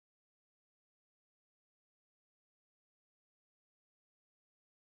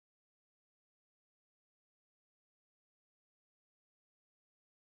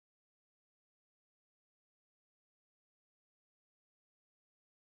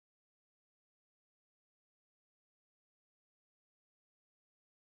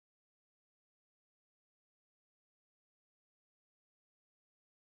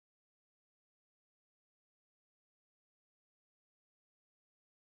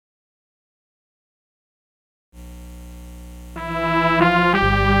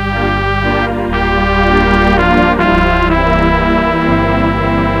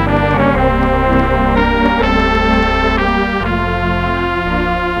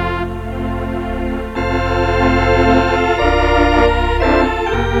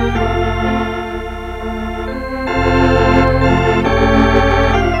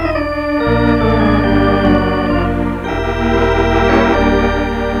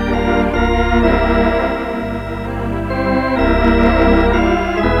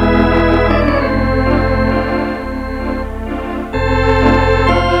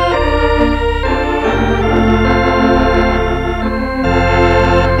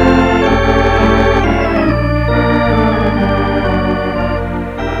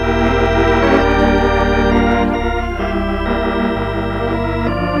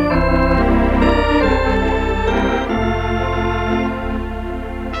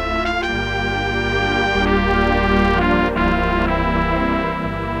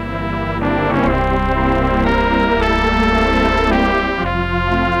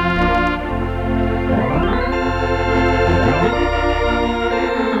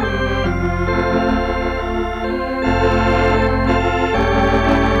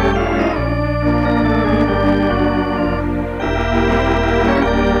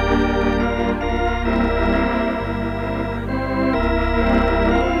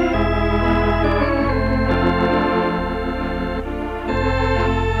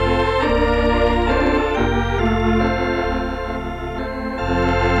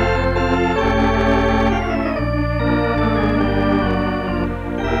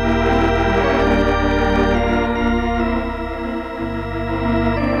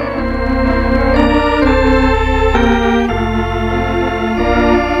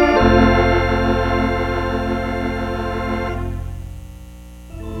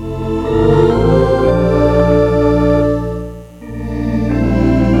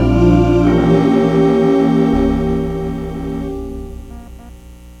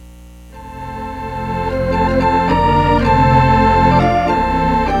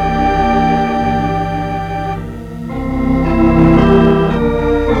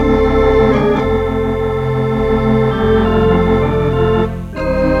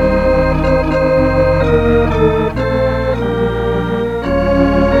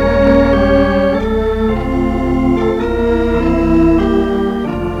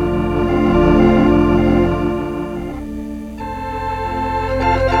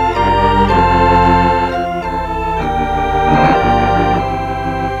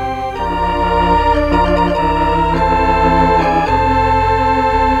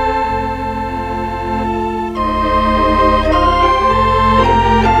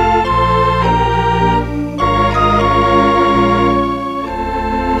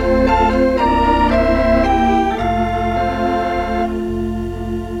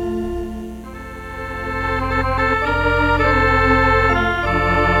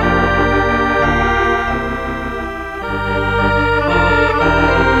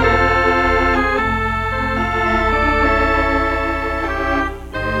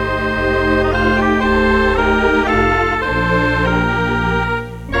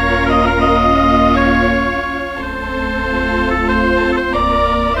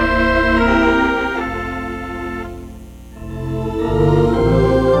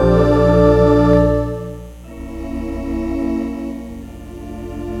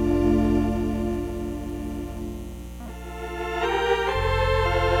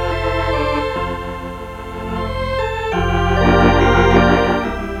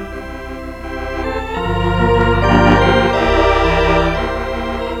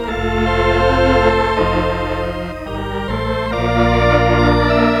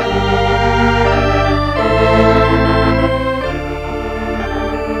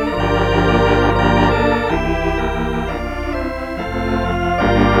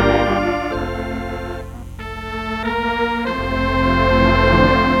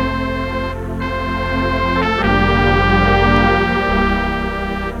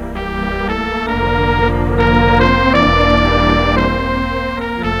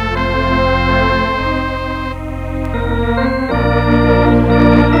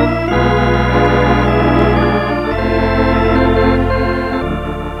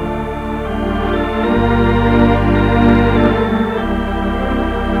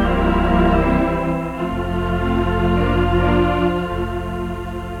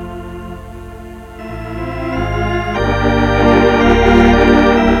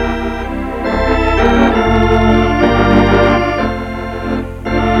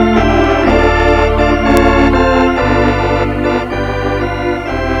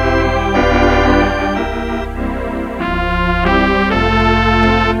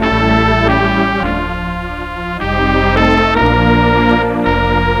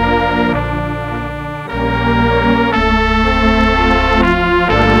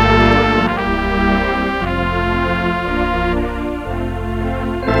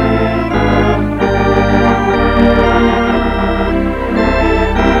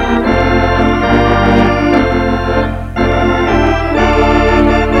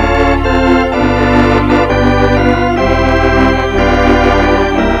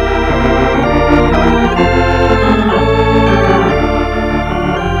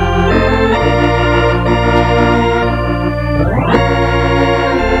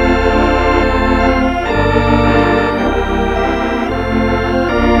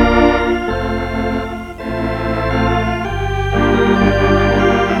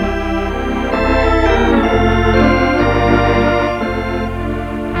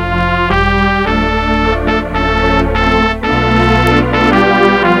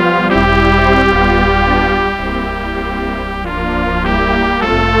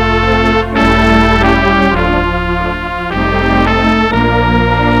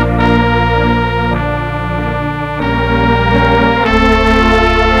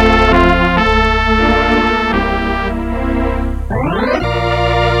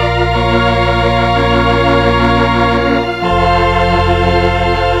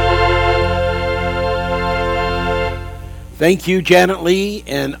Thank you, Janet Lee,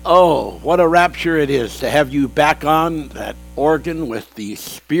 and oh, what a rapture it is to have you back on that organ with the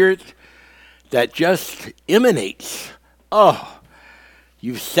spirit that just emanates. Oh,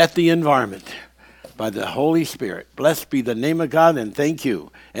 you've set the environment by the Holy Spirit. Blessed be the name of God, and thank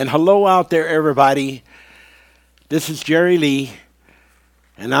you. And hello out there, everybody. This is Jerry Lee,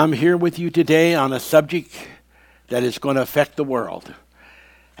 and I'm here with you today on a subject that is going to affect the world.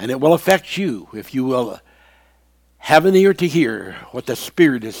 And it will affect you if you will have an ear to hear what the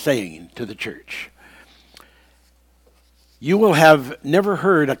Spirit is saying to the church. You will have never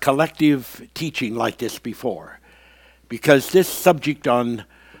heard a collective teaching like this before, because this subject on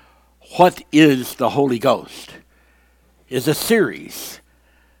what is the Holy Ghost is a series.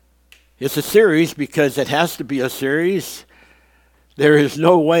 It's a series because it has to be a series. There is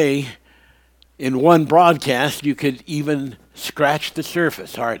no way in one broadcast you could even scratch the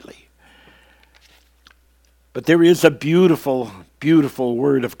surface, hardly. But there is a beautiful, beautiful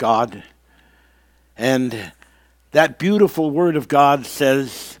Word of God. And that beautiful Word of God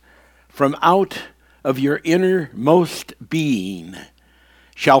says, "From out of your innermost being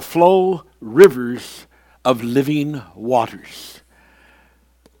shall flow rivers of living waters."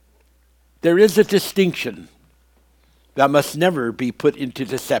 There is a distinction that must never be put into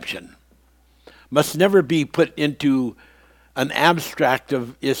deception, must never be put into an abstract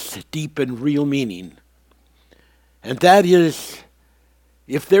of its deep and real meaning. And that is,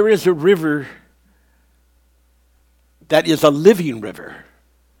 if there is a river that is a living river,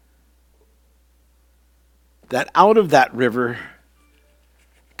 that out of that river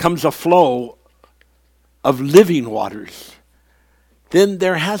comes a flow of living waters, then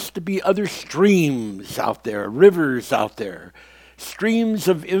there has to be other streams out there, rivers out there, streams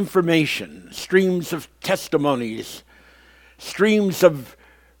of information, streams of testimonies, streams of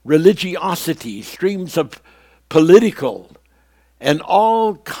religiosity, streams of political, and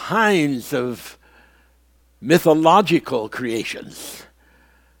all kinds of mythological creations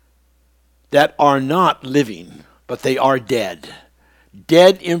that are not living, but they are dead.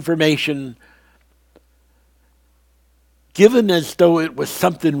 Dead information given as though it was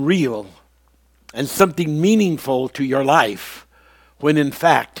something real and something meaningful to your life, when in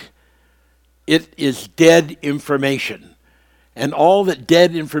fact it is dead information. And all that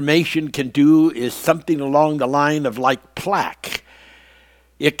dead information can do is something along the line of like plaque.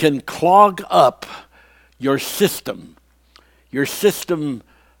 It can clog up your system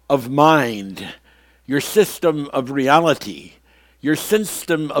of mind, your system of reality, your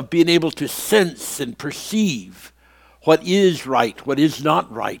system of being able to sense and perceive what is right, what is not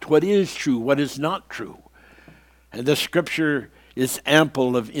right, what is true, what is not true. And the scripture is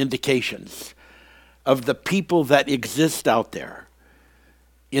ample of indications of the people that exist out there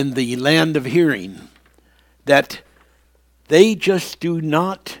in the land of hearing, that they just do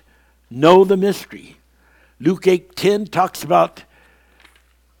not know the mystery. Luke 8:10 talks about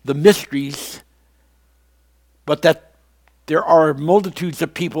the mysteries, but that there are multitudes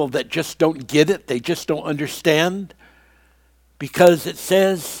of people that just don't get it, they just don't understand, because it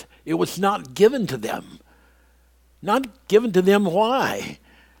says it was not given to them. Not given to them, why?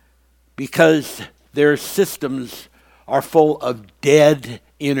 Because their systems are full of dead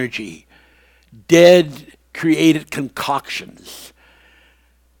energy, dead created concoctions,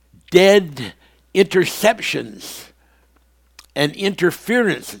 dead interceptions and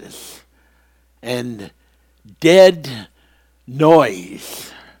interferences, and dead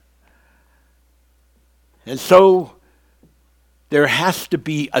noise. And so there has to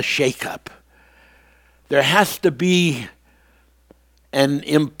be a shakeup. There has to be an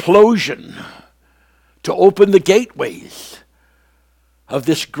implosion to open the gateways of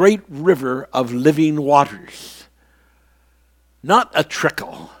this great river of living waters. Not a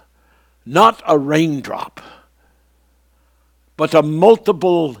trickle, not a raindrop, but a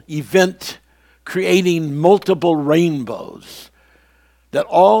multiple event creating multiple rainbows that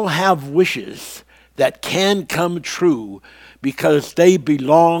all have wishes that can come true because they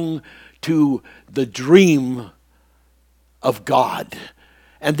belong to the dream of God.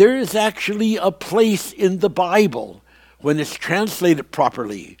 And there is actually a place in the Bible, when it's translated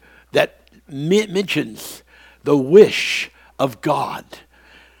properly, that mentions the wish of God.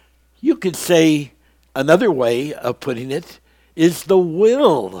 You could say another way of putting it is the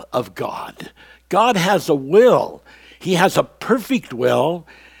will of God. God has a will. He has a perfect will,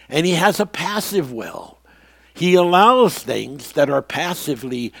 and he has a passive will. He allows things that are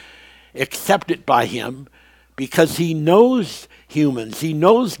passively accepted by him because he knows humans. He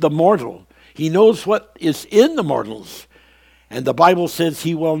knows the mortal. He knows what is in the mortals. And the Bible says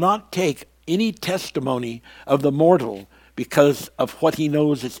he will not take any testimony of the mortal because of what he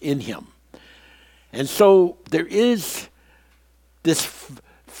knows is in him. And so there is this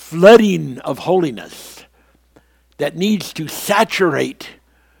flooding of holiness that needs to saturate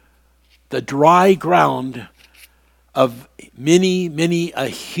the dry ground of many a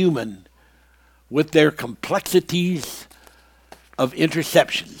human with their complexities of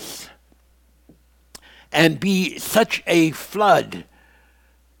interceptions, and be such a flood,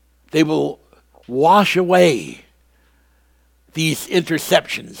 they will wash away these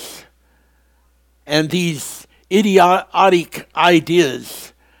interceptions and these idiotic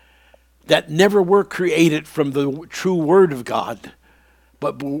ideas that never were created from the true Word of God,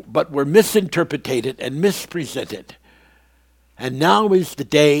 but were misinterpreted and mispresented. And now is the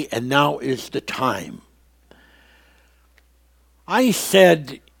day, and now is the time. I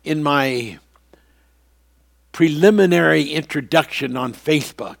said in my preliminary introduction on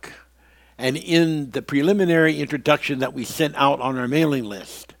Facebook, and in the preliminary introduction that we sent out on our mailing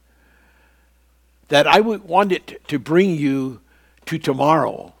list, that I wanted to bring you to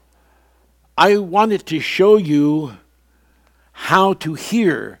tomorrow. I wanted to show you how to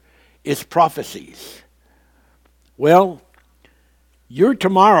hear its prophecies. Well, your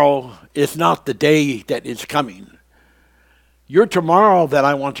tomorrow is not the day that is coming. Your tomorrow that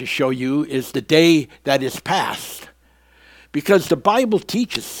I want to show you is the day that is past. Because the Bible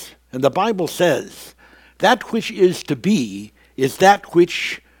teaches, and the Bible says, that which is to be is that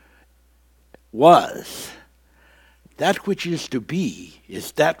which was. That which is to be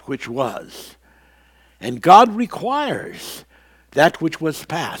is that which was. And God requires that which was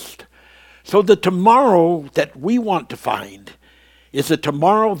past. So the tomorrow that we want to find is a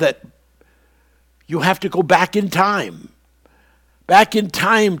tomorrow that you have to go back in time. Back in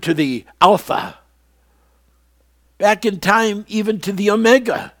time to the Alpha. Back in time even to the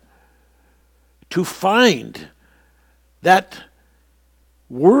Omega. To find that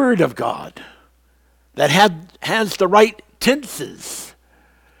Word of God that has the right tenses,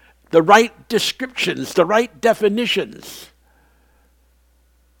 the right descriptions, the right definitions,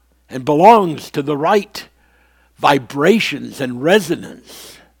 and belongs to the right vibrations and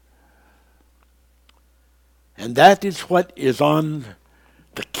resonance. And that is what is on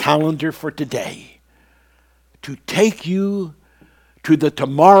the calendar for today, to take you to the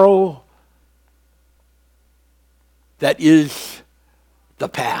tomorrow that is the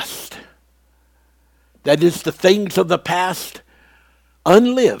past. That is the things of the past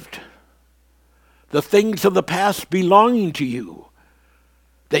unlived, the things of the past belonging to you,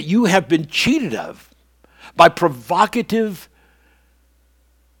 that you have been cheated of by provocative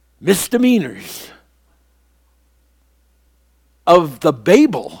misdemeanors of the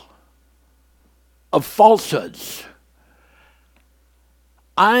Babel of falsehoods.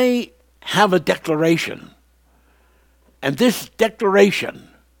 I have a declaration, and this declaration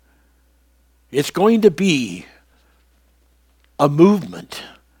is going to be a movement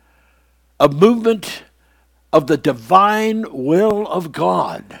of the divine will of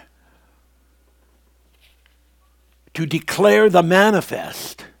God to declare the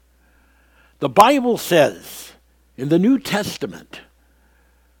manifest. The Bible says in the New Testament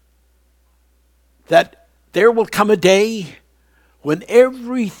that there will come a day when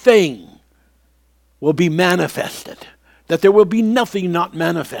everything will be manifested, that there will be nothing not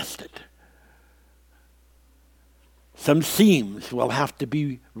manifested. Some seams will have to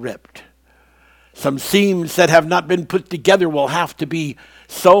be ripped. Some seams that have not been put together will have to be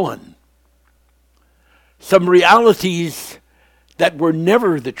sewn. Some realities that were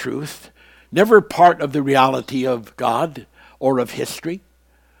never the truth, never part of the reality of God or of history,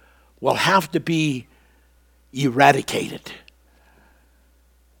 will have to be eradicated.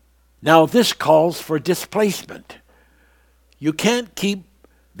 Now this calls for displacement. You can't keep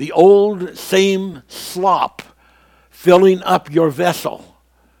the old same slop filling up your vessel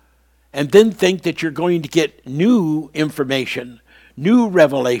and then think that you're going to get new information, new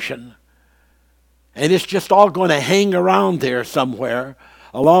revelation, and it's just all going to hang around there somewhere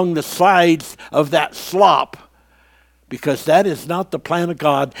along the sides of that slop, because that is not the plan of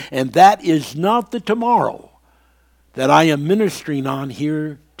God, and that is not the tomorrow that I am ministering on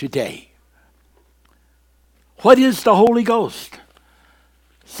here today. What is the Holy Ghost?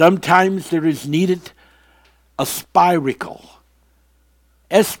 Sometimes there is needed a spiracle,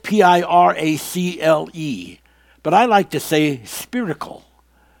 S-P-I-R-A-C-L-E, but I like to say spiracle.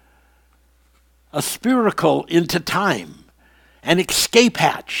 A spiracle into time, an escape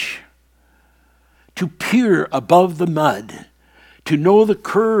hatch, to peer above the mud, to know the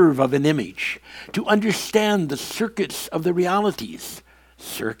curve of an image, to understand the circuits of the realities.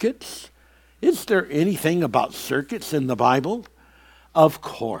 Circuits? Is there anything about circuits in the Bible? Of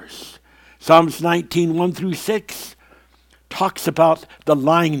course. Psalms 19, 1 through 6 talks about the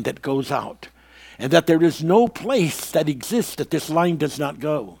line that goes out, and that there is no place that exists that this line does not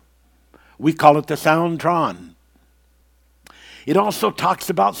go. We call it the Soundtron. It also talks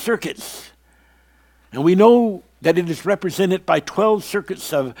about circuits, and we know that it is represented by 12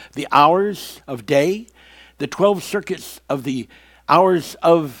 circuits of the hours of day, the 12 circuits of the hours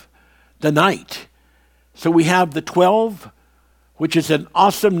of the night. So we have the 12, which is an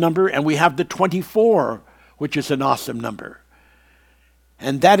awesome number, and we have the 24, which is an awesome number.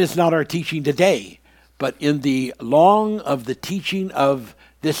 And that is not our teaching today, but in the long of the teaching of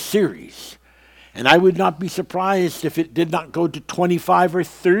this series. And I would not be surprised if it did not go to 25 or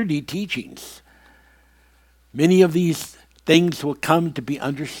 30 teachings. Many of these things will come to be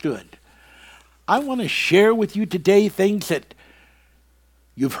understood. I want to share with you today things that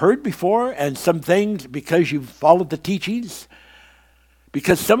you've heard before, and some things because you've followed the teachings,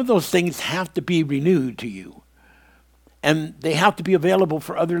 because some of those things have to be renewed to you, and they have to be available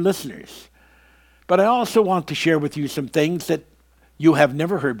for other listeners. But I also want to share with you some things that you have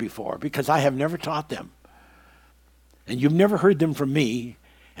never heard before, because I have never taught them. And you've never heard them from me,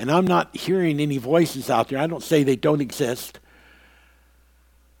 and I'm not hearing any voices out there. I don't say they don't exist,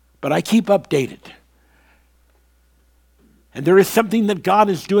 but I keep updated. And there is something that God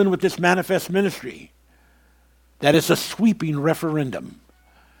is doing with this manifest ministry that is a sweeping referendum.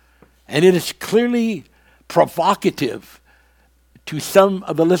 And it is clearly provocative to some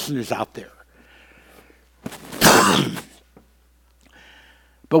of the listeners out there.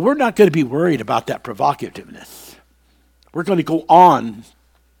 But we're not going to be worried about that provocativeness. We're going to go on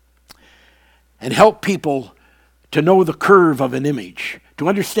and help people to know the curve of an image, to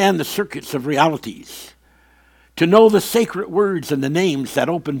understand the circuits of realities, to know the sacred words and the names that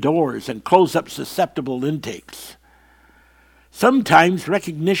open doors and close up susceptible intakes. Sometimes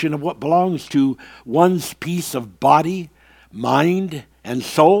recognition of what belongs to one's piece of body, mind, and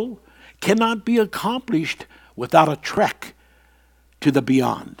soul cannot be accomplished without a trek to the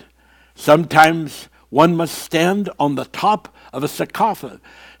beyond. Sometimes one must stand on the top of a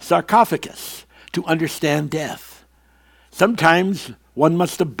sarcophagus to understand death. Sometimes one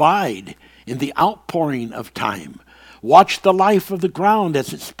must abide in the outpouring of time, watch the life of the ground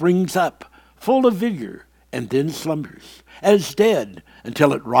as it springs up, full of vigor, and then slumbers, as dead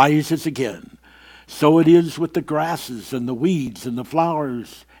until it rises again. So it is with the grasses and the weeds and the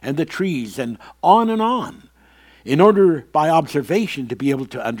flowers and the trees and on, in order by observation to be able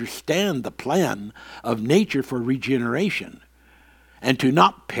to understand the plan of nature for regeneration, and to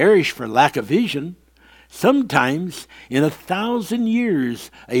not perish for lack of vision. Sometimes in 1,000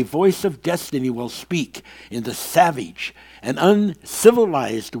 years a voice of destiny will speak in the savage and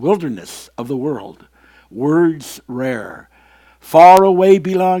uncivilized wilderness of the world, words rare, far away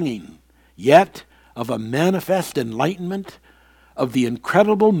belonging, yet of a manifest enlightenment of the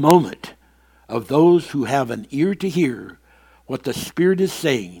incredible moment of those who have an ear to hear what the Spirit is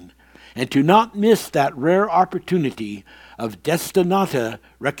saying, and to not miss that rare opportunity of destinata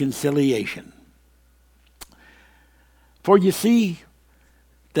reconciliation. For you see,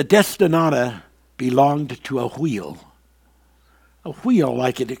 the destinata belonged to a wheel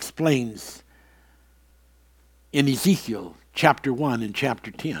like it explains in Ezekiel chapter 1 and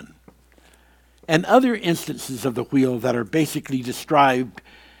chapter 10. And other instances of the wheel that are basically described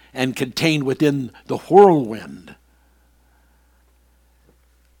and contained within the whirlwind.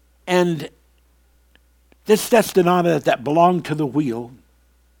 And this destinata that belonged to the wheel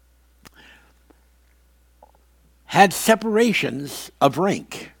had separations of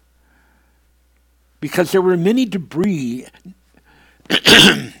rank, because there were many degrees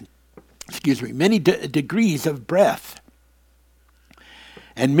of breadth,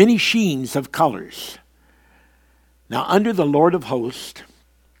 and many sheens of colors. Now, under the Lord of hosts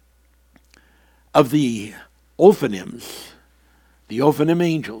of the Ophanims, the Ophanim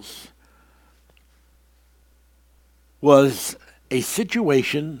angels, was a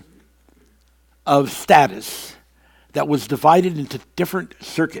situation of status that was divided into different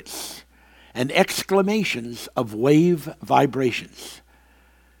circuits and exclamations of wave vibrations.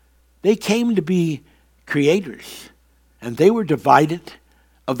 They came to be creators, and they were divided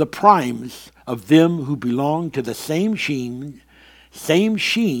of the primes of them who belonged to the same sheens,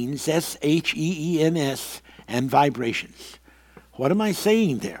 SHEENS, and vibrations. What am I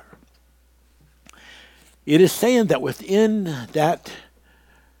saying there? It is saying that within that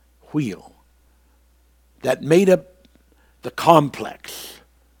wheel that made up the complex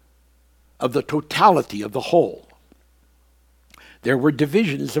of the totality of the whole, there were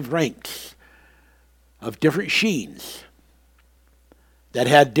divisions of ranks of different sheens that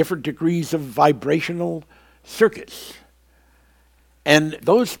had different degrees of vibrational circuits. And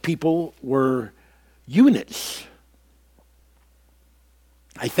those people were units.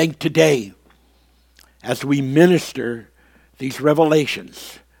 I think today, as we minister these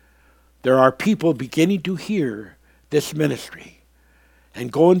revelations, there are people beginning to hear this ministry.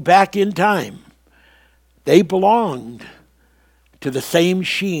 And going back in time, they belonged to the same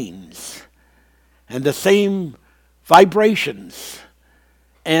sheens and the same vibrations.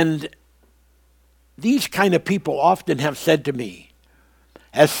 And these kind of people often have said to me,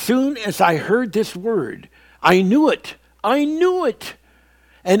 as soon as I heard this word, I knew it. I knew it.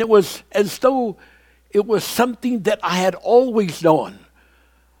 And it was as though it was something that I had always known,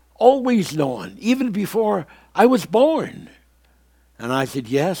 even before I was born. And I said,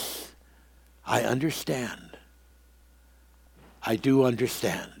 yes, I understand. I do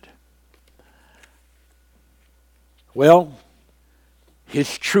understand. Well,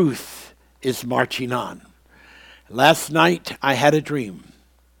 his truth is marching on. Last night I had a dream.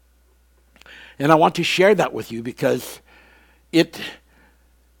 And I want to share that with you because it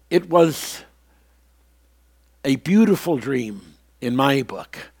was a beautiful dream in my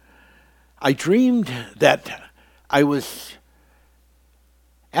book. I dreamed that I was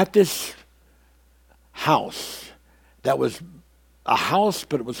at this house that was a house,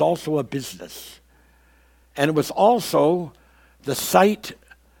 but it was also a business. And it was also the site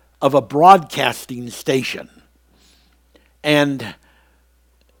of a broadcasting station. And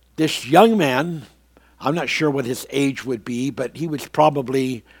this young man, I'm not sure what his age would be, but he was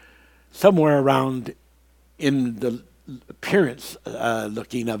probably somewhere around, in the appearance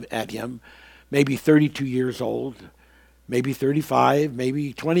looking at him, maybe 32 years old, maybe 35,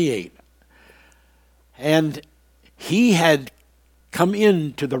 maybe 28. And he had come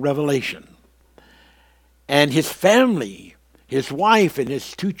into the revelation. And his family, his wife and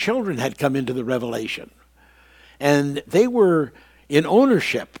his 2 children had come into the revelation. And they were in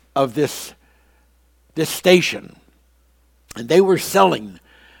ownership of this station. And they were selling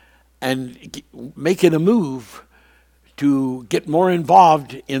and making a move to get more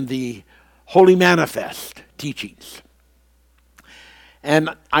involved in the Holy Manifest teachings. And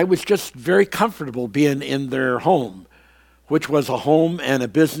I was just very comfortable being in their home, which was a home and a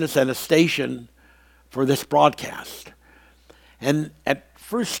business and a station for this broadcast. And at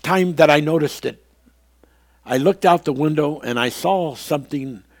first time that I noticed it, I looked out the window and I saw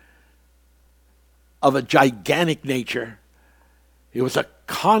something of a gigantic nature. It was a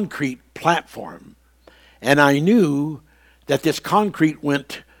concrete platform. And I knew that this concrete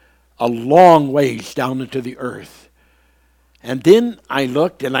went a long ways down into the earth. And then I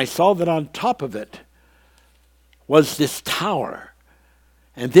looked and I saw that on top of it was this tower.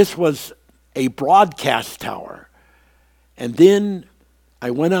 And this was a broadcast tower. And then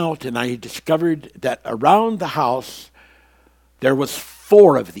I went out and I discovered that around the house there was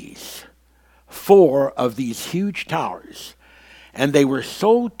 4 of these huge towers. And they were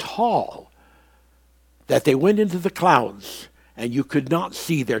so tall that they went into the clouds and you could not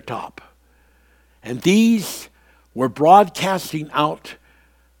see their top. And these were broadcasting out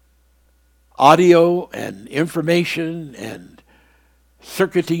audio and information and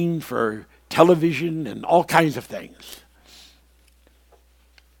circuiting for television and all kinds of things.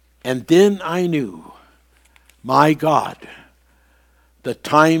 And then I knew, my God, the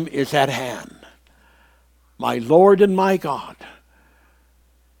time is at hand. My Lord and my God,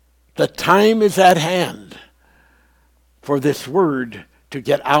 the time is at hand for this word to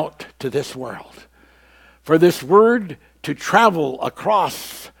get out to this world. For this word to travel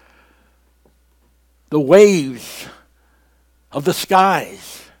across the waves of the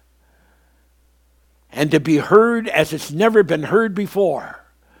skies and to be heard as it's never been heard before.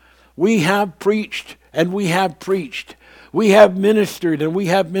 We have preached and we have preached. We have ministered and we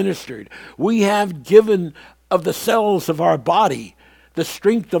have ministered. We have given of the cells of our body the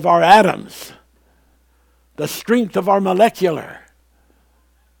strength of our atoms, the strength of our molecular.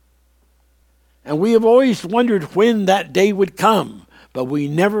 And we have always wondered when that day would come, but we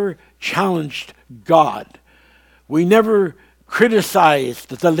never challenged God. We never criticized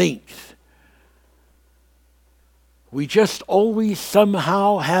the length. We just always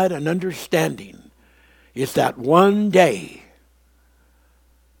somehow had an understanding is that one day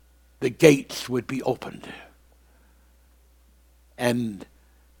the gates would be opened and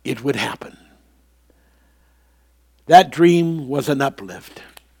it would happen. That dream was an uplift.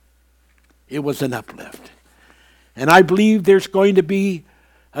 It was an uplift. And I believe there's going to be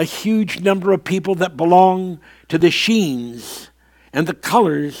a huge number of people that belong to the sheens and the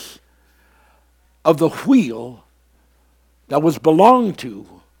colors of the wheel that was belonged to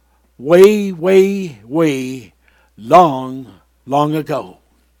way, way, way long, long ago.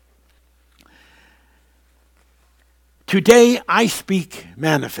 Today I speak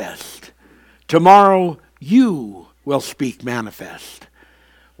manifest. Tomorrow you will speak manifest.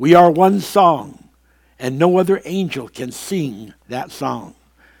 We are one song, and no other angel can sing that song.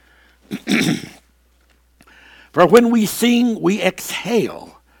 For when we sing, we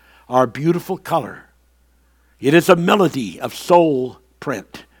exhale our beautiful color. It is a melody of soul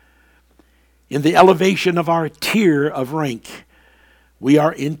print. In the elevation of our tier of rank, we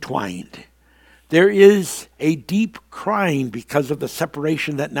are entwined. There is a deep crying because of the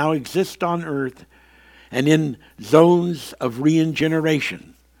separation that now exists on earth and in zones of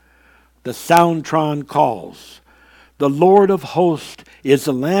regeneration. The Soundtron calls. The Lord of hosts is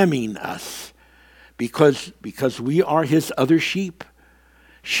lambing us because we are his other sheep.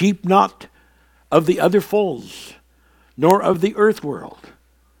 Sheep not of the other folds, nor of the earth world.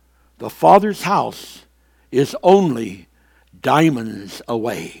 The Father's house is only diamonds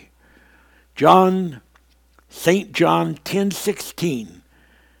away. St. John 10:16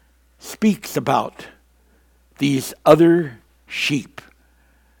 speaks about these other sheep.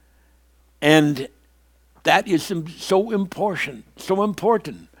 And that is so important, so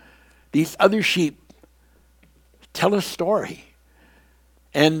important. These other sheep tell a story.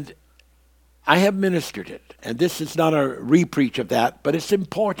 And I have ministered it, and this is not a repreach of that, but it's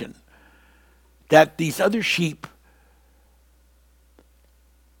important that these other sheep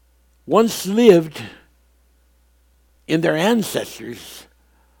once lived in their ancestors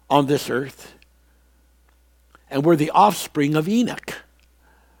on this earth and were the offspring of Enoch.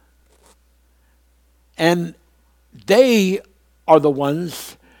 And they are the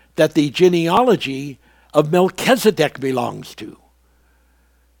ones that the genealogy of Melchizedek belongs to.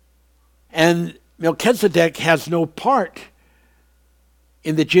 And Melchizedek has no part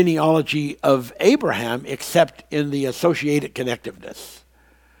in the genealogy of Abraham except in the associated connectiveness.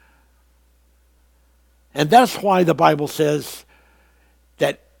 And that's why the Bible says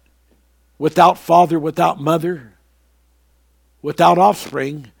that without father, without mother, without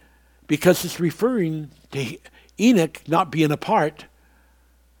offspring, because it's referring to Enoch not being a part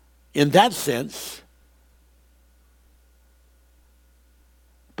in that sense,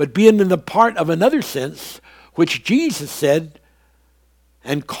 but being in the part of another sense, which Jesus said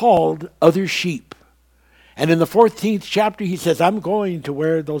and called other sheep. And in the 14th chapter, he says, I'm going to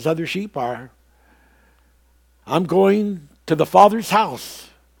where those other sheep are. I'm going to the Father's house.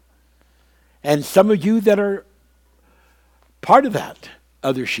 And some of you that are part of that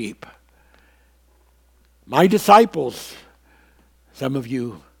other sheep, my disciples, some of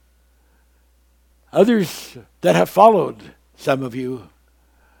you, others that have followed, some of you,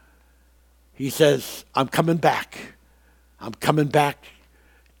 he says, I'm coming back. I'm coming back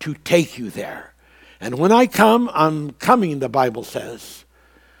to take you there. And when I come, I'm coming, the Bible says,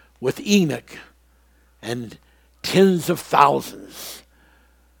 with Enoch and tens of thousands.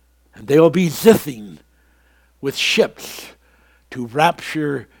 And they will be zithing with ships to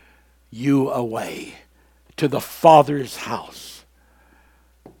rapture you away to the Father's house.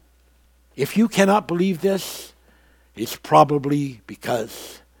 If you cannot believe this, it's probably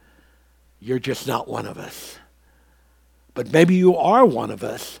because you're just not one of us. But maybe you are one of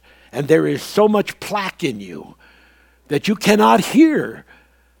us, and there is so much plaque in you that you cannot hear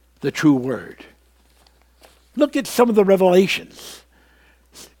the true word. Look at some of the revelations.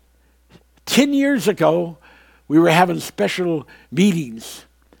 10 years ago, we were having special meetings,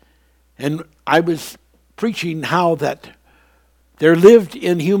 and I was preaching how that there lived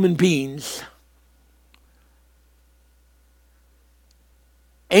in human beings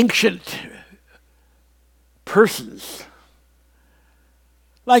ancient persons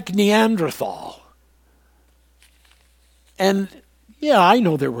like Neanderthal. And yeah, I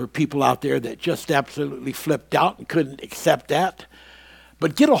know there were people out there that just absolutely flipped out and couldn't accept that.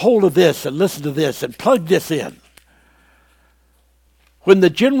 But get a hold of this and listen to this and plug this in. When the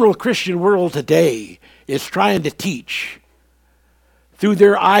general Christian world today is trying to teach through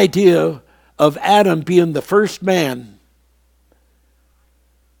their idea of Adam being the first man,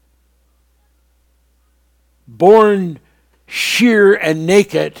 born sheer and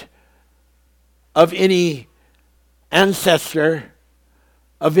naked of any ancestor,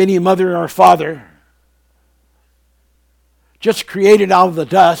 of any mother or father, just created out of the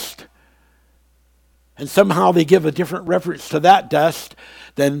dust, and somehow they give a different reference to that dust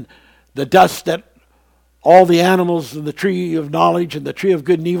than the dust that all the animals and the tree of knowledge and the tree of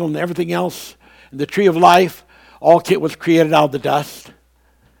good and evil and everything else and the tree of life all was created out of the dust.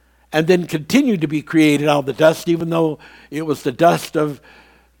 and then continued to be created out of the dust, even though it was the dust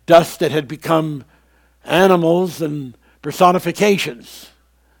that had become animals and personifications.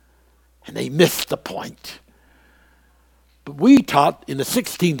 And they missed the point. But we taught in the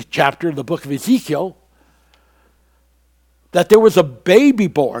 16th chapter of the book of Ezekiel that there was a baby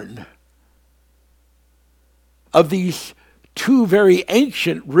born of these two very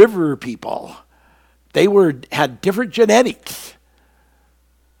ancient river people. They had different genetics.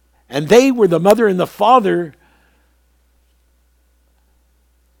 And they were the mother and the father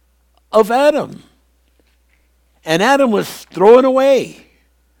of Adam. And Adam was thrown away.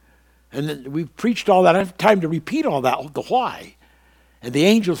 And we've preached all that. I don't have time to repeat all that, the why. And the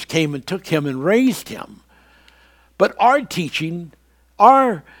angels came and took him and raised him. But our teaching,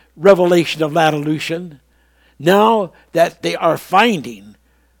 our revelation of Laodicean, now that they are finding,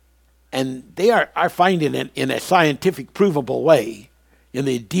 and they are finding it in a scientific provable way, in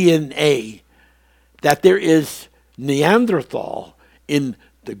the DNA, that there is Neanderthal in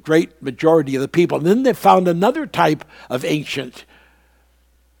the great majority of the people. And then they found another type of ancient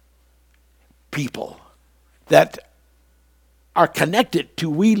people that are connected to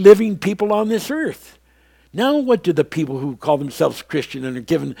we living people on this earth. Now what do the people who call themselves Christian and are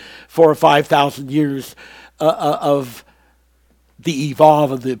given 4,000 or 5,000 years of the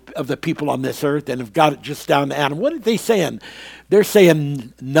evolve of the people on this earth and have got it just down to Adam, what are they saying? They're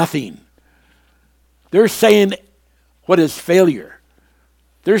saying nothing. They're saying what is failure.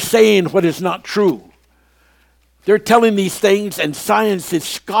 They're saying what is not true. They're telling these things, and science is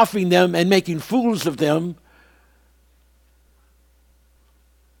scoffing them and making fools of them.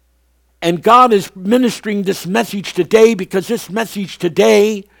 And God is ministering this message today, because this message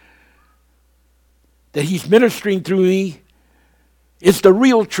today that he's ministering through me is the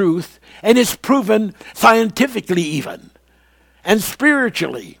real truth, and is proven scientifically even, and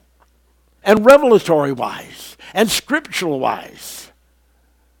spiritually, and revelatory-wise, and scriptural-wise.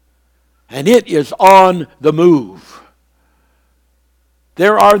 And it is on the move.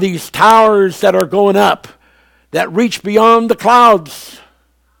 There are these towers that are going up that reach beyond the clouds.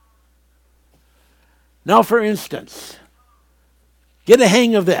 Now, for instance, get a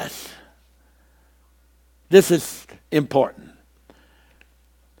hang of this. This is important.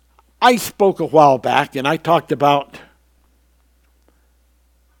 I spoke a while back and I talked about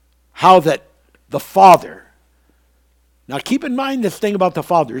how that the Father, now keep in mind this thing about the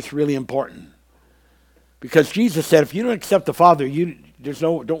Father is really important. Because Jesus said, if you don't accept the Father,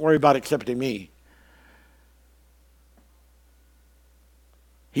 don't worry about accepting me.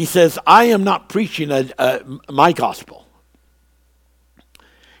 He says, I am not preaching my gospel.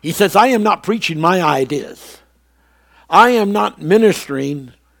 He says, I am not preaching my ideas. I am not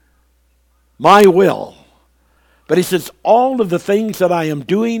ministering my will. But he says, all of the things that I am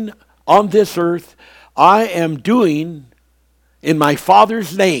doing on this earth, I am doing in my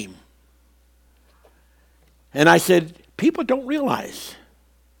Father's name. And I said, people don't realize.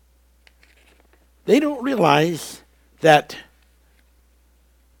 They don't realize that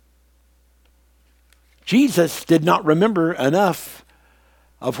Jesus did not remember enough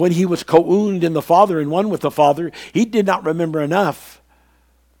of when he was co-owned in the Father and one with the Father. He did not remember enough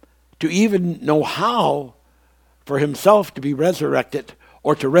to even know how for himself to be resurrected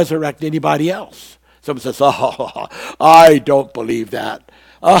or to resurrect anybody else. Someone says, oh, I don't believe that.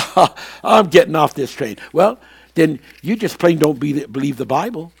 I'm getting off this train. Well, then you just plain don't believe the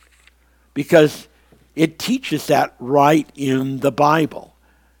Bible, because it teaches that right in the Bible.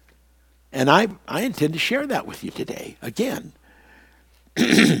 And I intend to share that with you today. Again,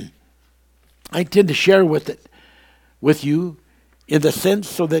 I intend to share with you in the sense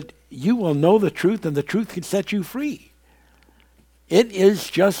so that you will know the truth and the truth can set you free. It is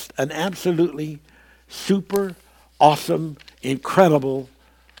just an absolutely super awesome, incredible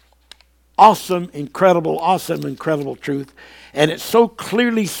truth. And it's so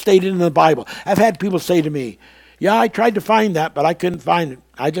clearly stated in the Bible. I've had people say to me, yeah, I tried to find that, but I couldn't find it.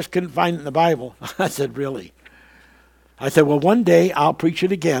 I just couldn't find it in the Bible. I said, really? I said, well, one day I'll preach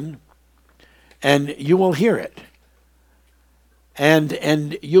it again, and you will hear it.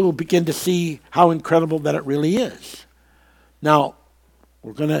 And you'll begin to see how incredible that it really is. Now,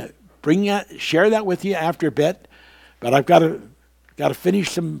 we're going to share that with you after a bit, but I've got to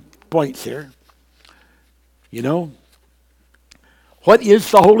finish some points here. You know, what is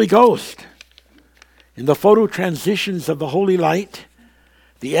the Holy Ghost? In the photo transitions of the holy light,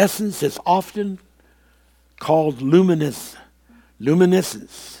 the essence is often called luminescence.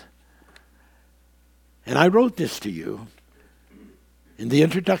 And I wrote this to you in the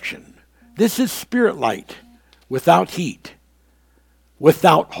introduction. This is spirit light without heat.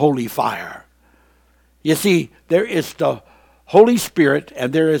 without holy fire. You see, there is the Holy Spirit,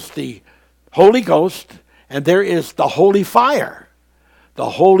 and there is the Holy Ghost, and there is the holy fire.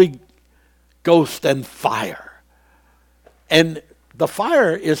 The Holy Ghost and fire. And the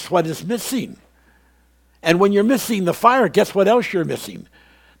fire is what is missing. And when you're missing the fire, guess what else you're missing?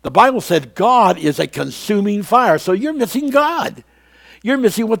 The Bible said God is a consuming fire. So you're missing God. You're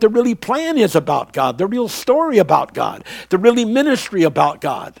missing what the really plan is about God, the real story about God, the really ministry about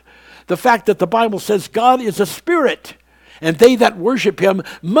God. The fact that the Bible says God is a spirit, and they that worship him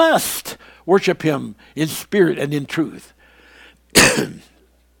must worship him in spirit and in truth.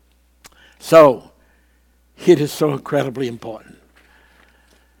 So, it is so incredibly important.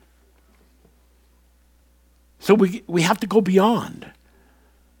 So we have to go beyond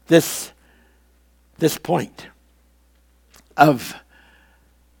this point of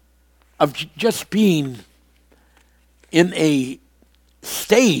just being in a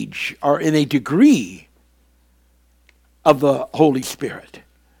stage or in a degree of the Holy Spirit.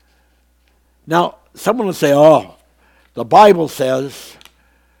 Now, someone will say, oh, the Bible says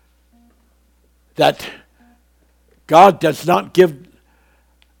that God does not give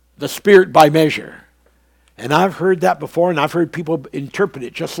the Spirit by measure. And I've heard that before, and I've heard people interpret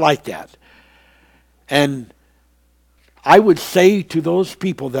it just like that. And I would say to those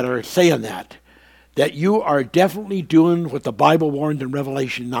people that are saying that you are definitely doing what the Bible warned in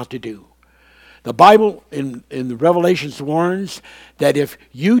Revelation not to do. The Bible in the Revelations warns that if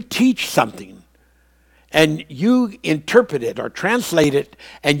you teach something and you interpret it or translate it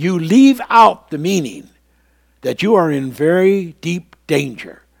and you leave out the meaning, that you are in very deep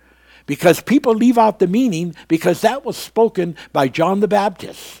danger. Because people leave out the meaning because that was spoken by John the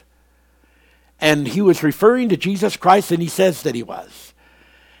Baptist. And he was referring to Jesus Christ, and he says that he was.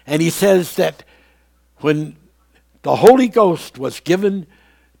 And he says that when the Holy Ghost was given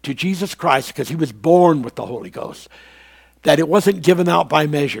to Jesus Christ, because he was born with the Holy Ghost, that it wasn't given out by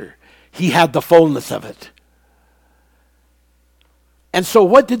measure. He had the fullness of it. And so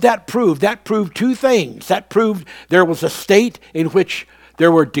what did that prove? That proved two things. That proved there was a state in which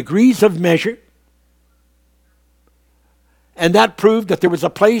there were degrees of measure. And that proved that there was a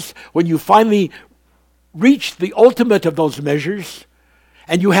place when you finally reached the ultimate of those measures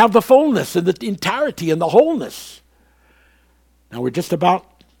and you have the fullness and the entirety and the wholeness. Now we're just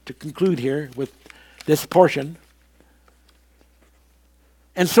about to conclude here with this portion.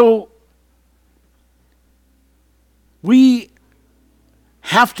 And so we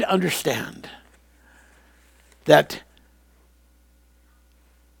have to understand that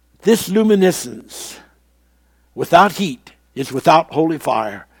this luminescence without heat is without holy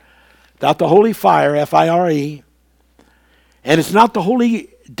fire. Without the holy fire, F-I-R-E. And it's not the holy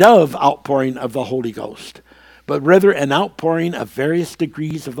dove outpouring of the Holy Ghost, but rather an outpouring of various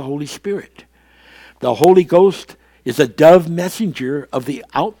degrees of the Holy Spirit. The Holy Ghost is a dove messenger of the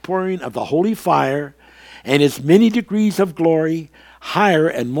outpouring of the holy fire and is many degrees of glory, higher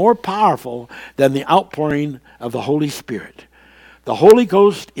and more powerful than the outpouring of the Holy Spirit. The Holy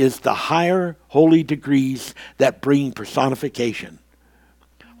Ghost is the higher holy degrees that bring personification.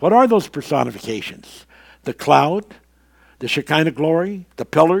 What are those personifications? The cloud, the Shekinah glory, the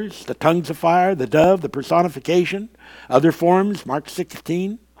pillars, the tongues of fire, the dove, the personification, other forms, Mark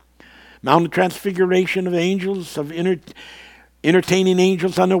 16, Mount of Transfiguration of angels, of entertaining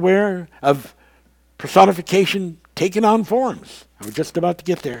angels unaware, of personification taking on forms. We're just about to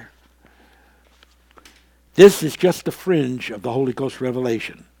get there. This is just the fringe of the Holy Ghost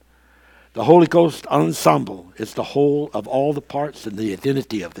revelation. The Holy Ghost ensemble is the whole of all the parts and the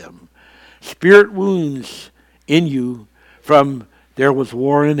identity of them. Spirit wounds in you from there was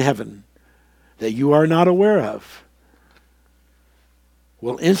war in heaven that you are not aware of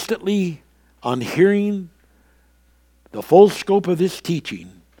will instantly, on hearing the full scope of this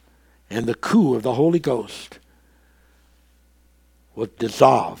teaching and the coup of the Holy Ghost, will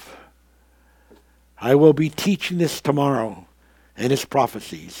dissolve. I will be teaching this tomorrow and its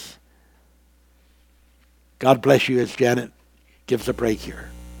prophecies. God bless you as Janet gives a break here.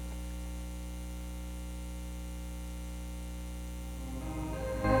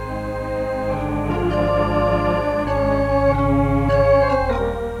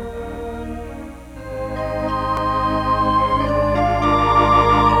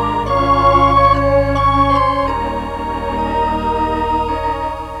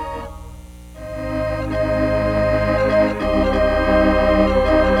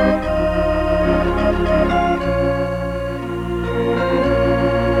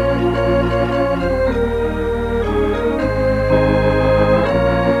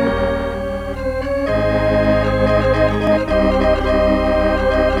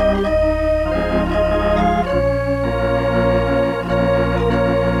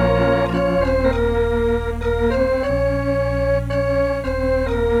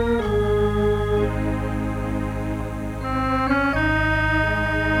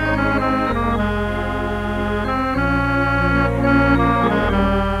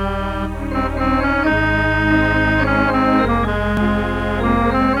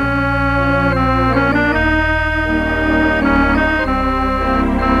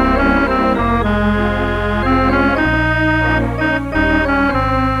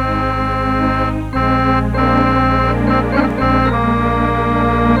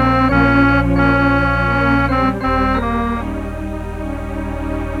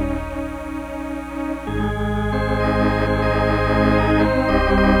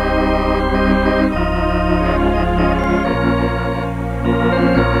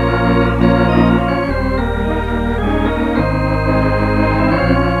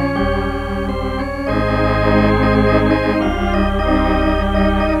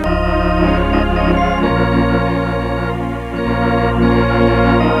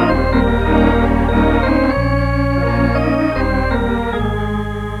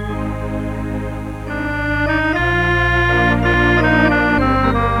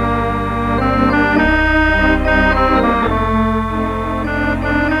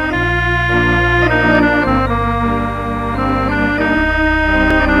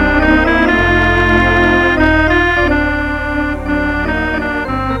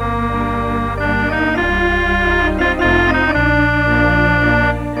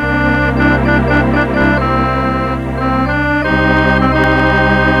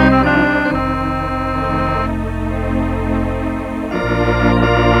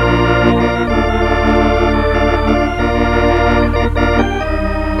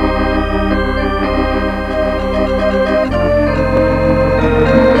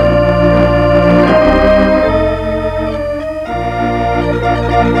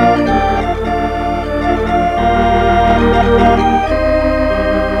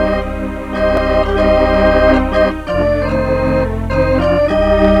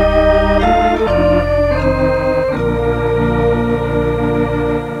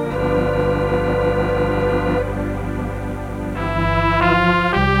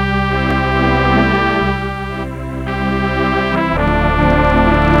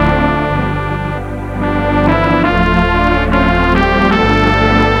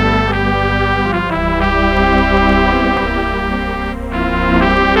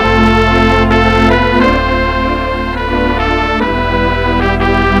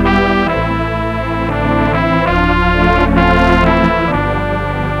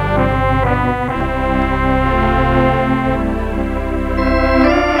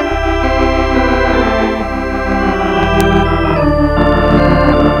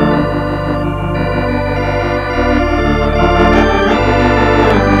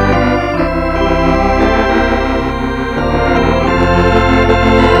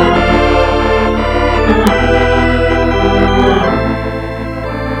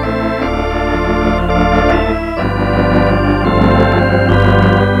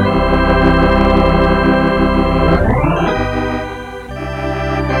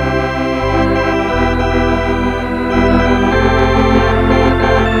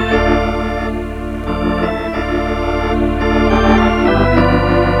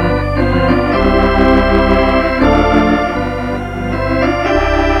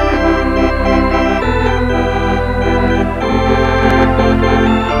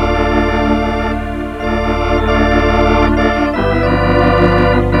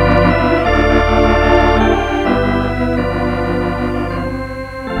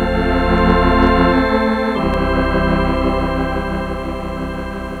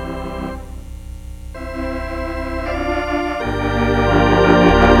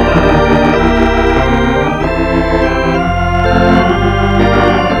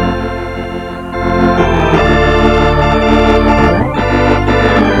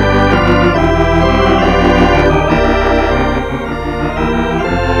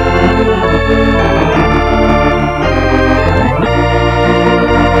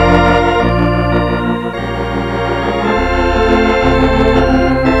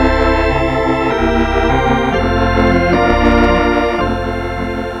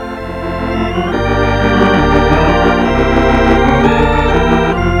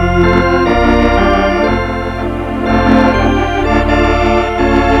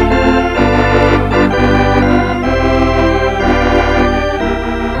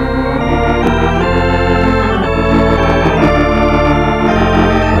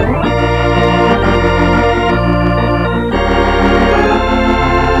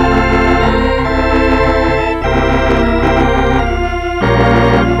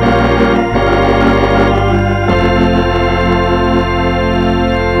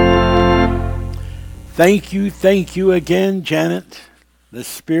 Thank you again, Janet. The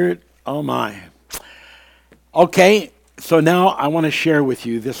Spirit, oh my. Okay, so now I want to share with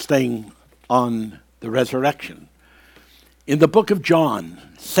you this thing on the resurrection. In the book of John,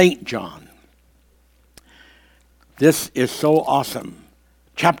 St. John, this is so awesome.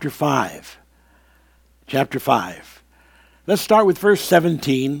 Chapter 5. Let's start with verse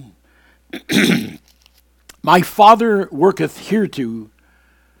 17. My Father worketh hitherto,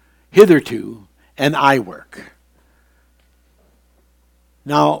 and I work.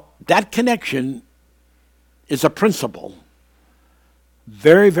 Now, that connection is a principle,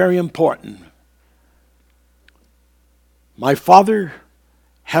 very, very important. My Father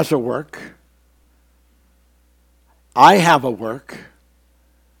has a work. I have a work.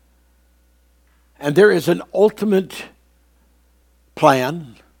 And there is an ultimate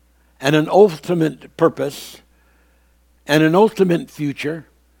plan and an ultimate purpose and an ultimate future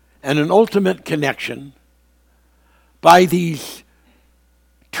and an ultimate connection by these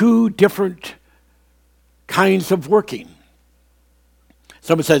two different kinds of working.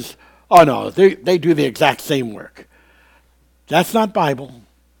 Someone says, oh no, they do the exact same work. That's not Bible.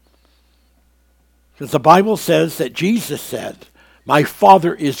 Because the Bible says that Jesus said, my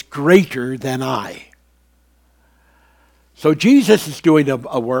Father is greater than I. So Jesus is doing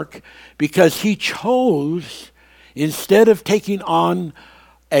a work because he chose, instead of taking on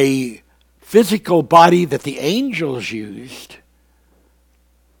a physical body that the angels used,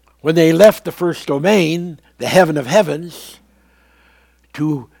 when they left the first domain, the heaven of heavens,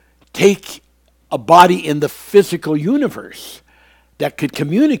 to take a body in the physical universe that could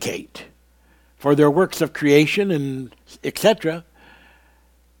communicate for their works of creation and etc.,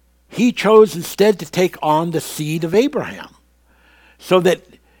 he chose instead to take on the seed of Abraham so that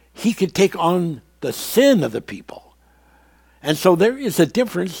he could take on the sin of the people. And so there is a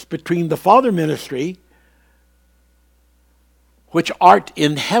difference between the Father ministry, which art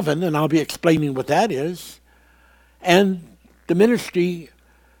in heaven, and I'll be explaining what that is, and the ministry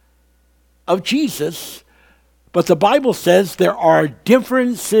of Jesus. But the Bible says there are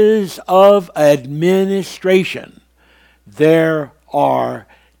differences of administration. There are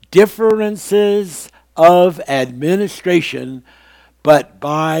differences of administration, but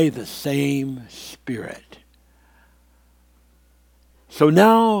by the same Spirit. So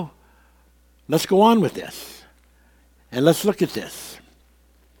now, let's go on with this. And let's look at this.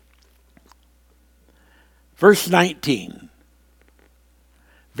 Verse 19.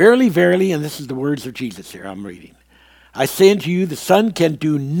 Verily, verily, and this is the words of Jesus here I'm reading. I say unto you, the Son can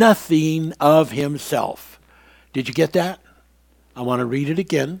do nothing of himself. Did you get that? I want to read it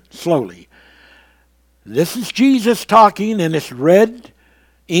again, slowly. This is Jesus talking, and it's red,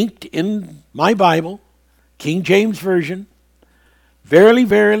 inked in my Bible, King James Version. Verily,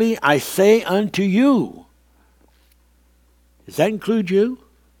 verily, I say unto you. Does that include you?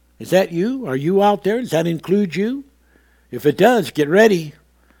 Is that you? Are you out there? Does that include you? If it does, get ready.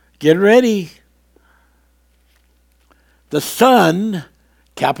 Get ready. The Son,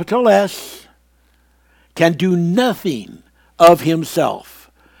 capital S, can do nothing of himself,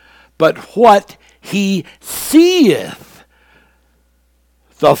 but what he seeth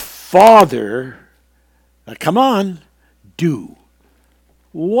the Father, now come on, do.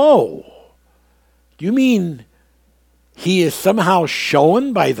 Whoa. Do you mean he is somehow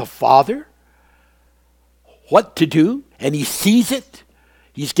shown by the Father what to do, and he sees it?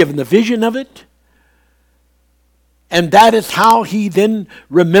 He's given the vision of it. And that is how he then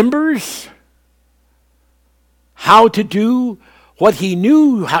remembers how to do what he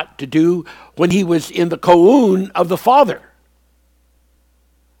knew how to do when he was in the koun of the Father.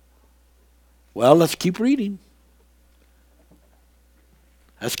 Well, let's keep reading.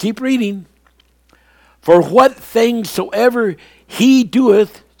 Let's keep reading. For what things soever he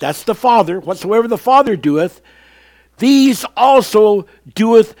doeth, that's the Father, whatsoever the Father doeth, these also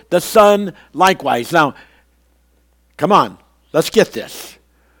doeth the Son likewise. Now, come on, let's get this.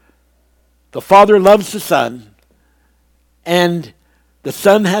 The Father loves the Son, and the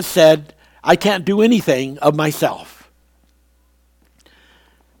Son has said, I can't do anything of myself.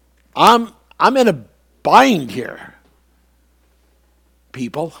 I'm in a bind here,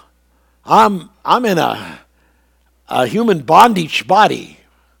 people. I'm in a human bondage body.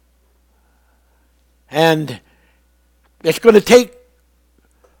 And it's going to take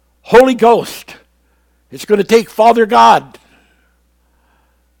Holy Ghost. It's going to take Father God.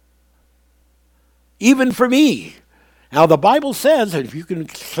 Even for me. Now the Bible says, and if you can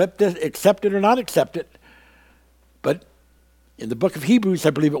accept it or not accept it, but in the book of Hebrews, I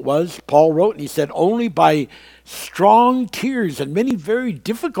believe it was, Paul wrote, and he said, only by strong tears and many very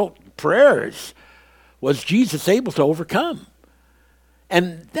difficult prayers was Jesus able to overcome?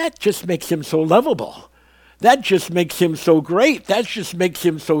 And that just makes him so lovable. That just makes him so great. That just makes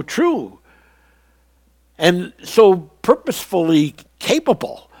him so true. And so purposefully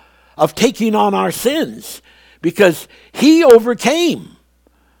capable of taking on our sins because he overcame.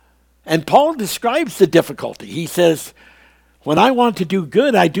 And Paul describes the difficulty. He says, when I want to do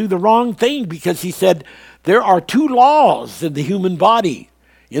good, I do the wrong thing, because he said there are two laws in the human body,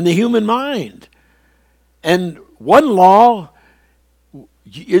 in the human mind. And one law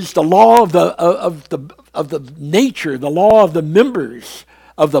is the law of the nature, the law of the members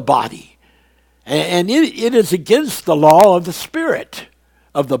of the body. And it is against the law of the spirit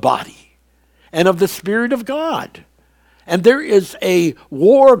of the body and of the Spirit of God. And there is a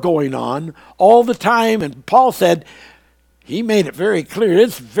war going on all the time. And Paul said, he made it very clear,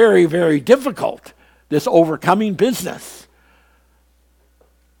 it's very, very difficult, this overcoming business.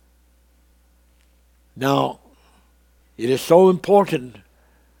 Now, it is so important.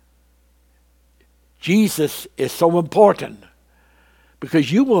 Jesus is so important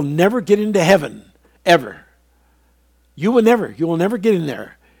because you will never get into heaven, ever. You will never get in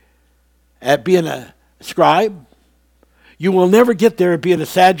there at being a scribe. You will never get there at being a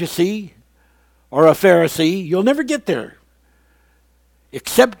Sadducee or a Pharisee. You'll never get there.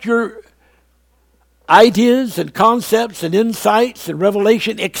 Except your ideas and concepts and insights and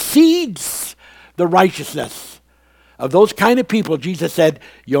revelation exceeds the righteousness of those kind of people. Jesus said,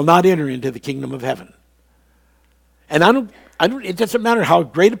 you'll not enter into the kingdom of heaven. And it doesn't matter how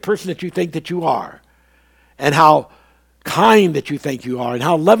great a person that you think that you are, and how kind that you think you are, and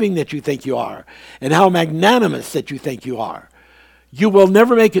how loving that you think you are, and how magnanimous that you think you are. You will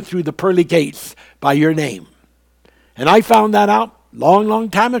never make it through the pearly gates by your name. And I found that out long, long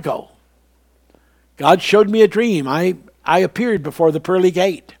time ago. God showed me a dream. I appeared before the pearly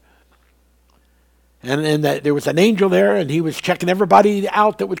gate. And there was an angel there, and he was checking everybody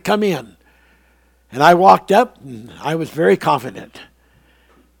out that would come in. And I walked up, and I was very confident.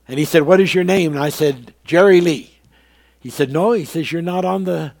 And he said, what is your name? And I said, Jerry Lee. He said, no. He says, you're not on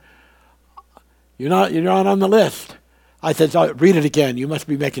the list. I said, oh, read it again. You must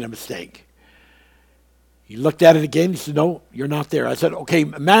be making a mistake. He looked at it again. He said, no, you're not there. I said, okay,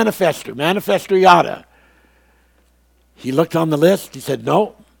 Manifestor Yada. He looked on the list. He said,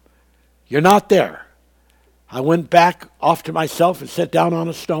 no, you're not there. I went back off to myself and sat down on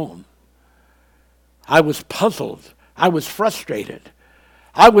a stone. I was puzzled. I was frustrated.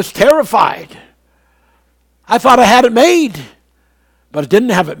 I was terrified. I thought I had it made, but I didn't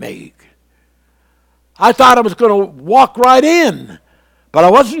have it made. I thought I was going to walk right in, but I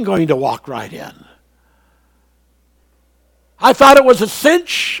wasn't going to walk right in. I thought it was a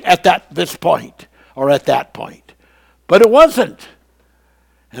cinch at this point or at that point, but it wasn't.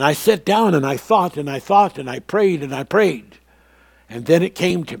 And I sat down and I thought and I thought and I prayed and I prayed. And then it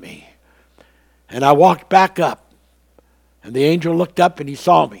came to me. And I walked back up. And the angel looked up and he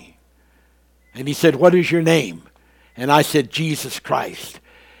saw me. And he said, what is your name? And I said, Jesus Christ.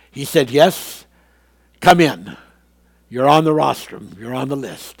 He said, yes, come in. You're on the rostrum. You're on the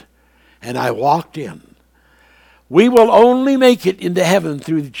list. And I walked in. We will only make it into heaven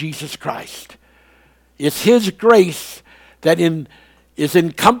through Jesus Christ. It's his grace that is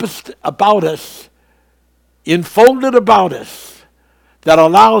encompassed about us, enfolded about us, that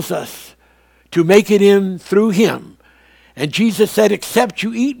allows us to make it in through him. And Jesus said, except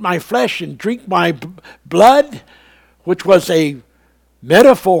you eat my flesh and drink my blood, which was a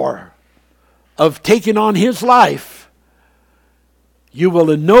metaphor of taking on his life, you will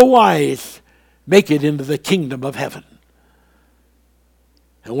in no wise make it into the kingdom of heaven.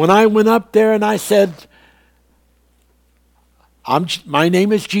 And when I went up there and I said, my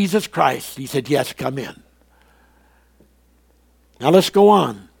name is Jesus Christ, he said, yes, come in. Now let's go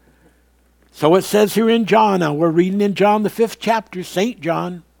on. So it says here in John, now we're reading in John the 5th chapter, St.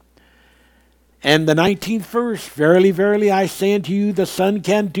 John, and the 19th verse, verily, verily, I say unto you, the Son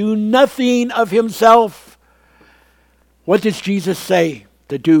can do nothing of himself. What does Jesus say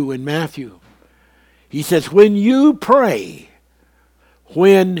to do in Matthew? He says, when you pray,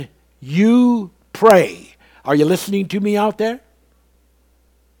 are you listening to me out there?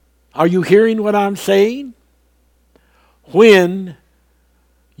 Are you hearing what I'm saying? When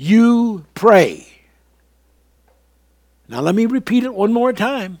you pray. Now let me repeat it one more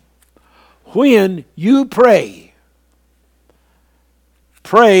time. When you pray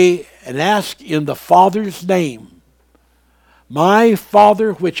and ask in the Father's name. My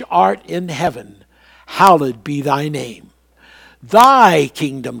Father which art in heaven, hallowed be thy name. Thy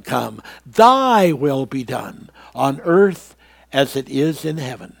kingdom come, thy will be done on earth as it is in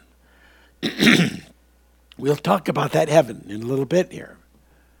heaven. We'll talk about that heaven in a little bit here.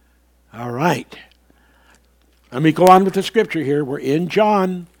 All right. Let me go on with the scripture here. We're in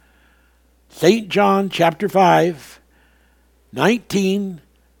John, St. John chapter 5, 19.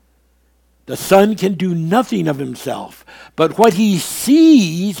 The Son can do nothing of himself, but what he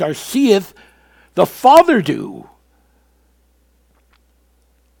sees or seeth the Father do.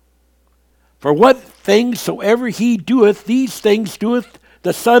 For what things soever he doeth, these things doeth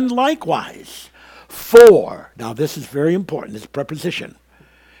the Son likewise. For, now this is very important, this preposition,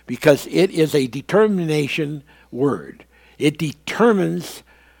 because it is a determination word. It determines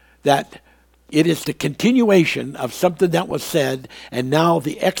that it is the continuation of something that was said, and now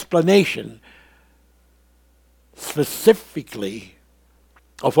the explanation specifically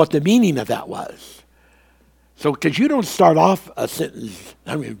of what the meaning of that was. So, because you don't start off a sentence,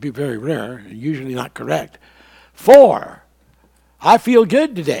 I mean, it'd be very rare and usually not correct. For, I feel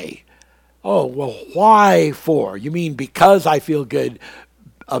good today. Oh, well, why for? You mean because I feel good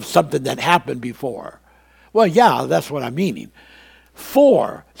of something that happened before? Well, yeah, that's what I'm meaning.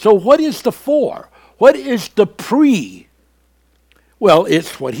 For. So what is the for? What is the pre? Well,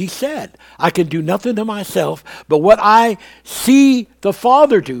 it's what he said. I can do nothing to myself, but what I see the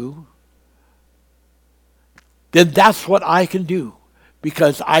Father do, then that's what I can do,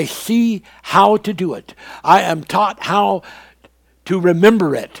 because I see how to do it. I am taught how to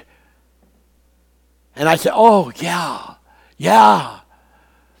remember it. And I say, oh, yeah,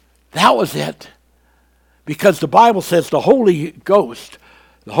 that was it. Because the Bible says the Holy Ghost,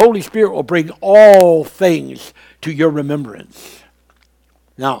 the Holy Spirit will bring all things to your remembrance.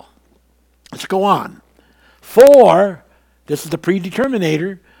 Now, let's go on. For, this is the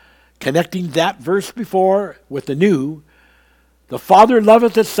predeterminator, connecting that verse before with the new. The Father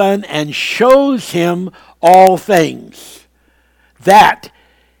loveth the Son and shows him all things that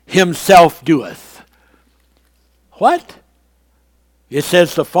himself doeth. What? It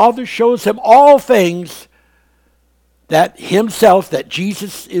says the Father shows him all things that himself, that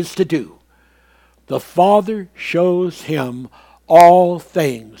Jesus is to do. The Father shows him all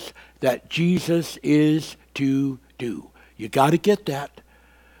things that Jesus is to do. You got to get that.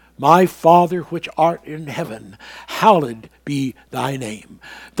 My Father which art in heaven, hallowed be thy name.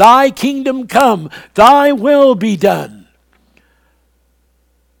 Thy kingdom come, thy will be done.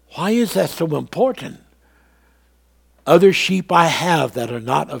 Why is that so important? Other sheep I have that are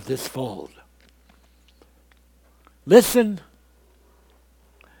not of this fold. Listen.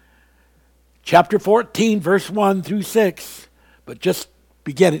 Chapter 14, verse 1 through 6. But just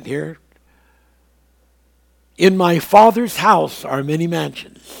begin it here. In my Father's house are many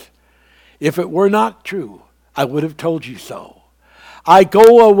mansions. If it were not true, I would have told you so. I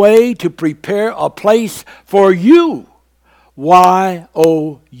go away to prepare a place for you.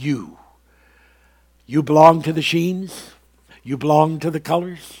 Y-O-U. You belong to the sheens. You belong to the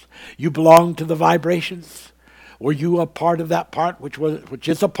colors. You belong to the vibrations. Were you a part of that part, which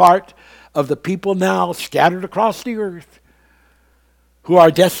is a part of the people now scattered across the earth, who are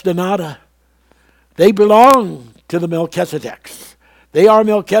destinata? They belong to the Melchizedeks. They are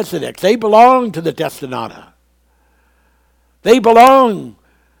Melchizedeks. They belong to the destinata. They belong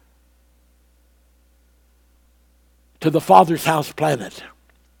to the Father's house planet.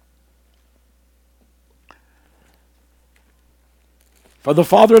 For the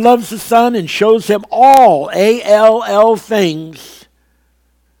Father loves the Son and shows him all, A-L-L, things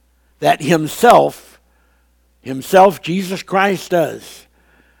that himself, Jesus Christ, does.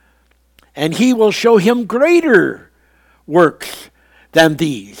 And he will show him greater works than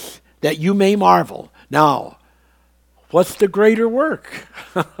these, that you may marvel. Now, what's the greater work?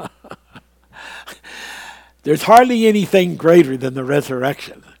 There's hardly anything greater than the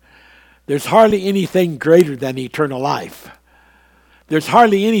resurrection. There's hardly anything greater than eternal life. There's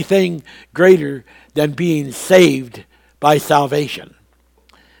hardly anything greater than being saved by salvation.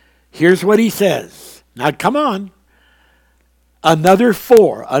 Here's what he says. Now, come on. Another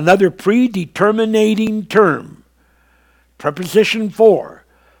for, another predeterminating term. Preposition for.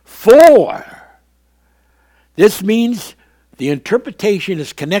 For. This means the interpretation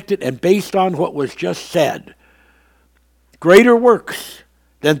is connected and based on what was just said. Greater works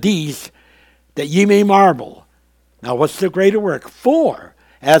than these, that ye may marvel. Now, what's the greater work? For,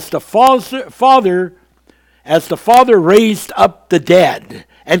 as the Father raised up the dead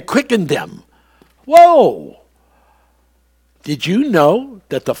and quickened them. Whoa! Did you know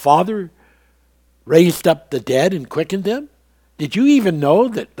that the Father raised up the dead and quickened them? Did you even know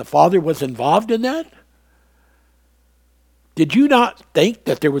that the Father was involved in that? Did you not think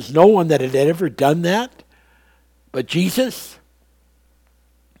that there was no one that had ever done that but Jesus?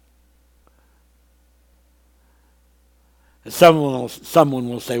 Someone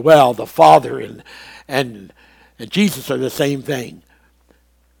will say, well, the Father and Jesus are the same thing.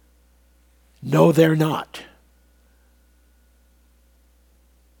 No, they're not.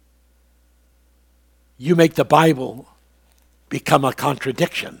 You make the Bible become a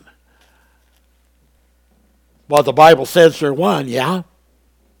contradiction. Well, the Bible says they're one, yeah?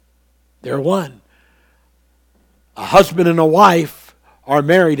 They're one. A husband and a wife are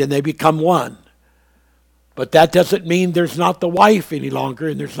married and they become one. But that doesn't mean there's not the wife any longer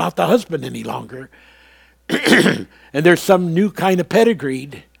and there's not the husband any longer. And there's some new kind of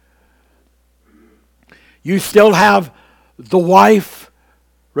pedigreed. You still have the wife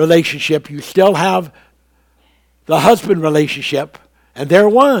relationship. You still have the husband relationship. And they're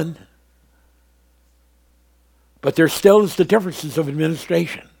one. But there still is the differences of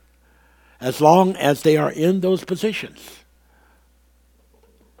administration, as long as they are in those positions.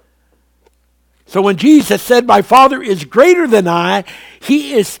 So when Jesus said, my Father is greater than I,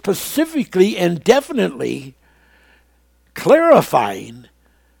 he is specifically and definitely clarifying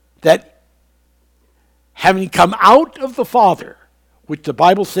that having come out of the Father, which the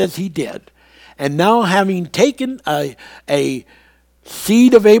Bible says he did, and now having taken a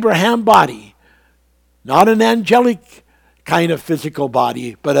seed of Abraham body, not an angelic kind of physical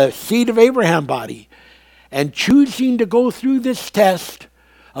body, but a seed of Abraham body, and choosing to go through this test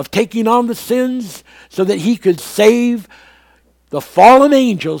of taking on the sins so that he could save the fallen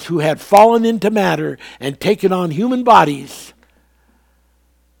angels who had fallen into matter and taken on human bodies.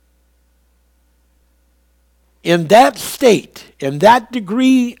 In that state, in that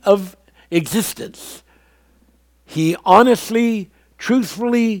degree of existence, he honestly,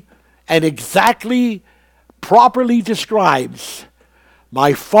 truthfully, and exactly properly describes,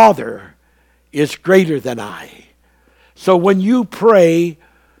 my Father is greater than I. So when you pray,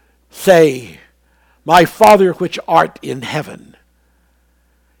 say, my Father which art in heaven.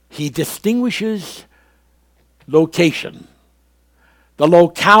 He distinguishes location. The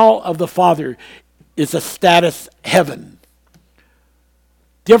locale of the Father is a status heaven,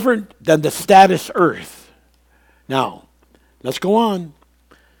 different than the status earth. Now, let's go on.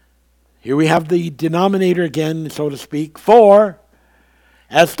 Here we have the denominator again, so to speak. For,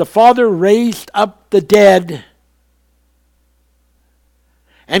 as the Father raised up the dead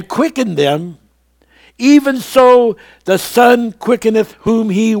and quickened them, even so the Son quickeneth whom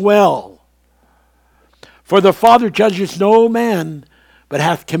he will. For the Father judges no man, but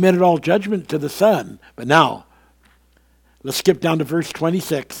hath committed all judgment to the Son. But now, let's skip down to verse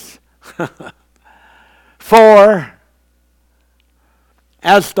 26. For,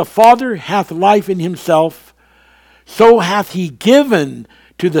 as the Father hath life in himself, so hath he given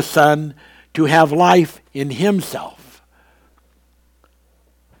to the Son to have life in himself.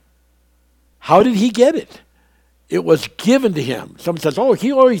 How did he get it? It was given to him. Someone says, oh, he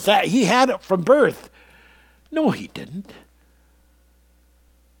had it from birth. No, he didn't.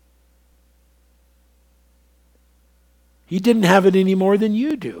 He didn't have it any more than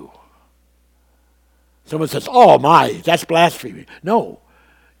you do. Someone says, oh my, that's blasphemy. No.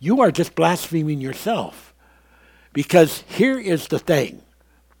 You are just blaspheming yourself. Because here is the thing.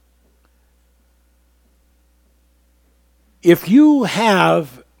 If you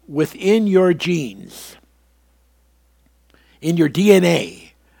have within your genes, in your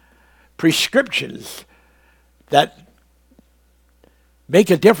DNA, prescriptions that make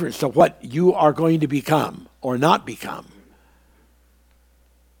a difference to what you are going to become or not become,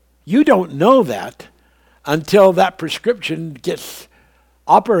 you don't know that until that prescription gets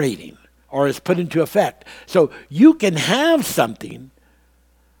operating or is put into effect. So you can have something,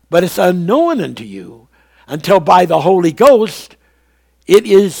 but it's unknown unto you until by the Holy Ghost it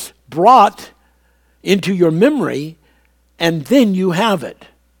is brought into your memory and then you have it.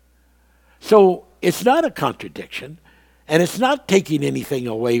 So it's not a contradiction and it's not taking anything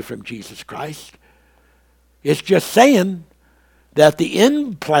away from Jesus Christ. It's just saying that the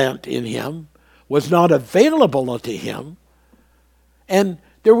implant in him was not available unto him. And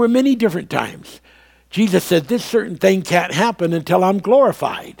there were many different times. Jesus said, this certain thing can't happen until I'm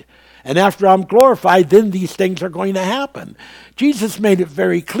glorified. And after I'm glorified, then these things are going to happen. Jesus made it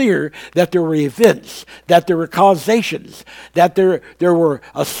very clear that there were events, that there were causations, that there were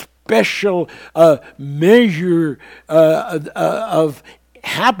a special measure of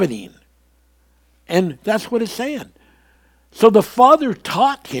happening. And that's what it's saying. So the Father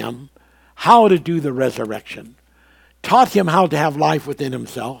taught him how to do the resurrection, taught him how to have life within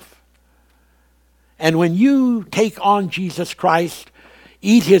himself. And when you take on Jesus Christ,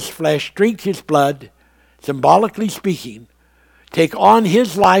 eat his flesh, drink his blood, symbolically speaking, take on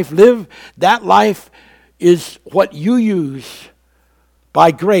his life, live that life is what you use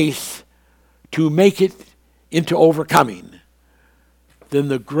by grace to make it into overcoming, then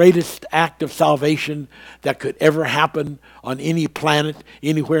the greatest act of salvation that could ever happen on any planet,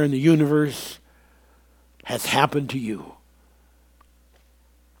 anywhere in the universe, has happened to you.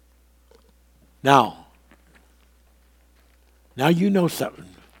 Now you know something.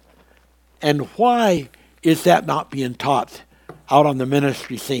 And why is that not being taught out on the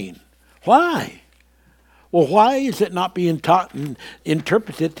ministry scene? Why? Well, why is it not being taught and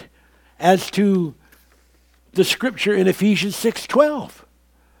interpreted as to the scripture in Ephesians 6:12?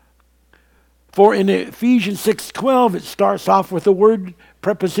 For in Ephesians 6:12, it starts off with the word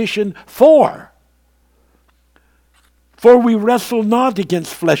preposition for. For we wrestle not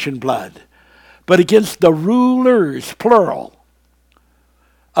against flesh and blood, but against the rulers, plural,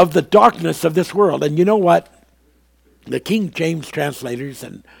 of the darkness of this world. And you know what? The King James translators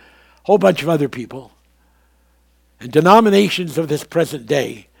and a whole bunch of other people and denominations of this present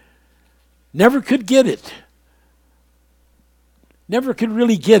day never could get it. Never could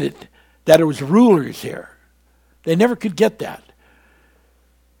really get it that it was rulers here. They never could get that.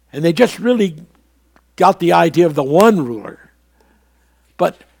 And they just really got the idea of the one ruler.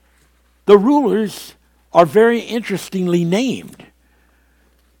 But the rulers are very interestingly named.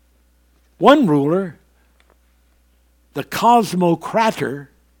 One ruler, the Cosmocrator,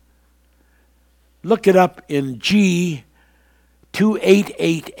 look it up in G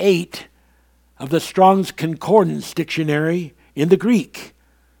 2888 of the Strong's Concordance Dictionary in the Greek.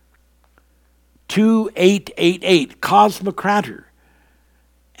 2888, Cosmocrator.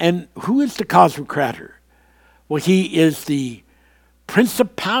 And who is the Cosmocrator? Well, he is the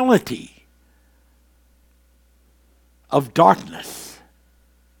principality of darkness.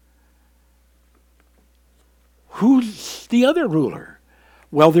 Who's the other ruler?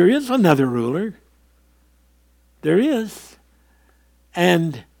 Well, there is another ruler. There is.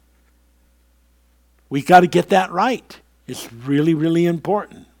 And we got to get that right. It's really, really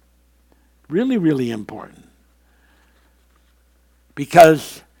important. Really, really important.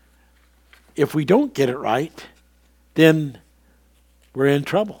 Because if we don't get it right, then we're in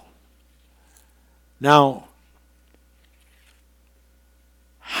trouble. Now,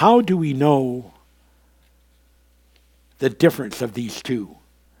 how do we know the difference of these two?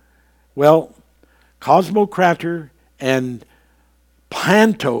 Well, Cosmocrator and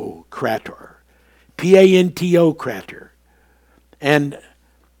Pantocrator, P-A-N-T-O-crator. And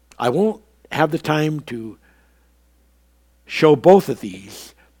I won't have the time to show both of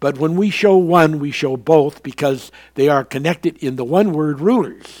these, but when we show one, we show both because they are connected in the one word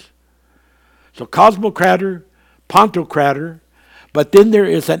rulers. So Cosmocrator, Pantocrator, but then there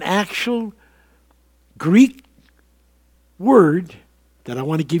is an actual Greek word that I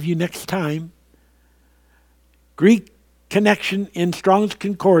want to give you next time. Greek connection in Strong's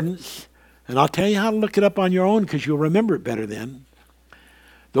Concordance, and I'll tell you how to look it up on your own because you'll remember it better then.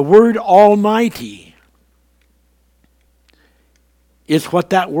 The word Almighty is what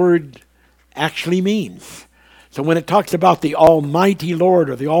that word actually means. So when it talks about the Almighty Lord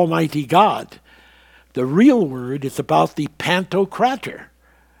or the Almighty God, the real word is about the Pantocrator.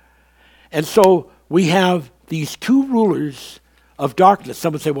 And so we have these two rulers of darkness.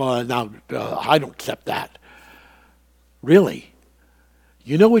 Some would say, well, now I don't accept that. Really?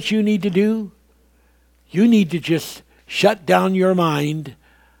 You know what you need to do? You need to just shut down your mind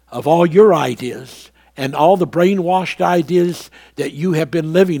of all your ideas and all the brainwashed ideas that you have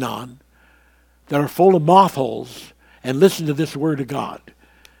been living on that are full of moth holes and listen to this word of God.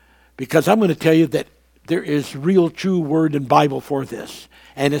 Because I'm going to tell you that there is real true word in Bible for this.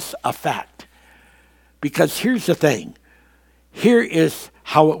 And it's a fact. Because here's the thing. Here is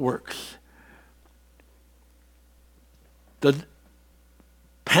how it works. The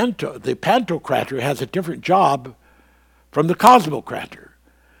Pantocrator has a different job from the Cosmocrator.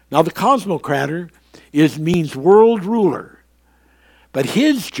 Now the Cosmocrator means world ruler. But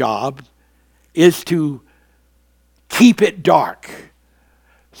his job is to keep it dark.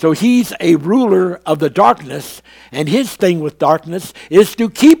 So he's a ruler of the darkness, and his thing with darkness is to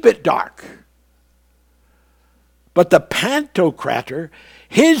keep it dark. But the Pantocrator,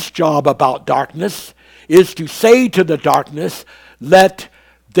 his job about darkness is to say to the darkness, let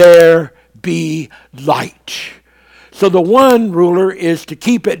there be light. So the one ruler is to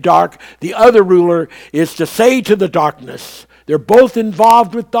keep it dark. The other ruler is to say to the darkness, they're both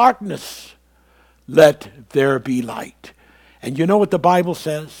involved with darkness, let there be light. And you know what the Bible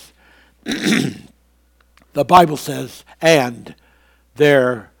says? The Bible says, and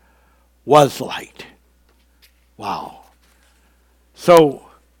there was light. Wow. So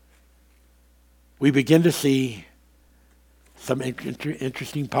we begin to see some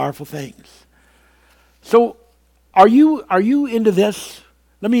interesting, powerful things. So, are you into this?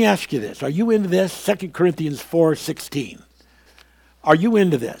 Let me ask you this. Are you into this? 2 Corinthians 4:16. Are you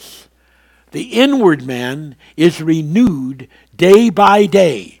into this? The inward man is renewed day by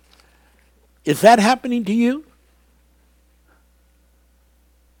day. Is that happening to you?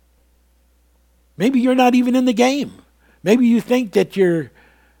 Maybe you're not even in the game. Maybe you think that you're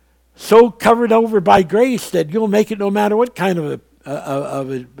so covered over by grace that you'll make it no matter what kind of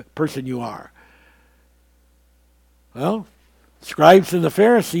a person you are. Well, scribes and the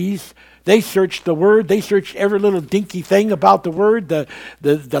Pharisees, they searched the Word. They searched every little dinky thing about the Word, the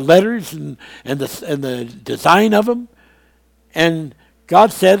letters and the design of them. And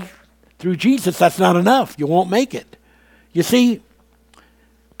God said, through Jesus, that's not enough. You won't make it. You see,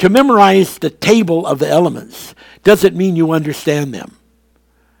 to memorize the table of the elements doesn't mean you understand them.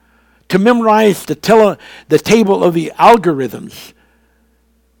 To memorize the table of the algorithms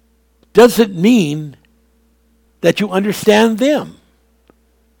doesn't mean that you understand them.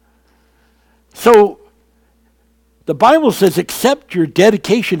 So, the Bible says, except your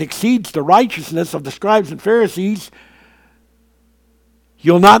dedication exceeds the righteousness of the scribes and Pharisees,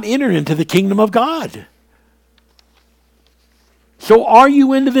 you'll not enter into the kingdom of God. So are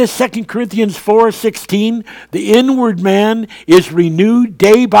you into this? 2 Corinthians 4:16, the inward man is renewed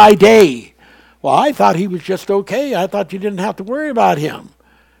day by day. Well, I thought he was just okay. I thought you didn't have to worry about him.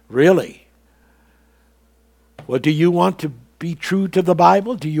 Really? Well, do you want to be true to the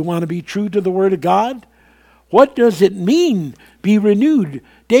Bible? Do you want to be true to the Word of God? What does it mean, be renewed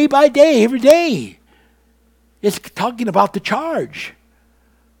day by day, every day? It's talking about the charge.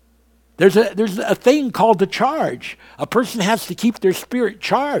 There's a thing called the charge. A person has to keep their spirit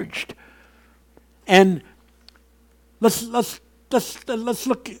charged. And let's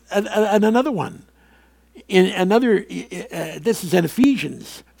look at another one. This is in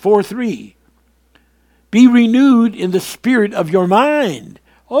Ephesians 4:3. Be renewed in the spirit of your mind.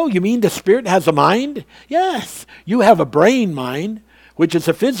 Oh, you mean the spirit has a mind? Yes. You have a brain mind, which is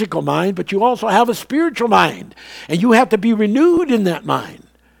a physical mind, but you also have a spiritual mind. And you have to be renewed in that mind.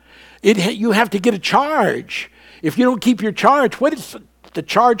 You have to get a charge. If you don't keep your charge, what is the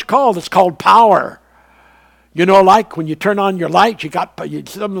charge called? It's called power. You know, like when you turn on your lights,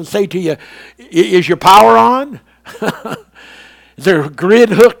 someone say to you, is your power on? Is there a grid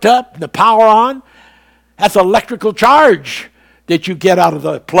hooked up and the power on? That's electrical charge that you get out of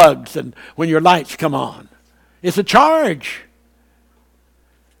the plugs and when your lights come on. It's a charge.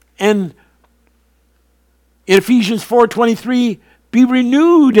 And in Ephesians 4:23, be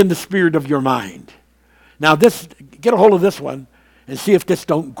renewed in the spirit of your mind. Now get a hold of this one and see if this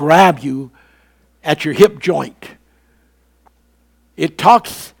don't grab you at your hip joint. It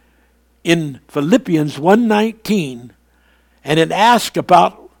talks in Philippians 1:19, and it asks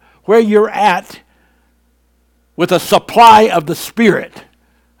about where you're at with a supply of the Spirit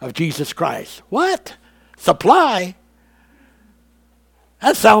of Jesus Christ. What? Supply?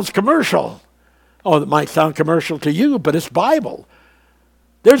 That sounds commercial. Oh, it might sound commercial to you, but it's Bible.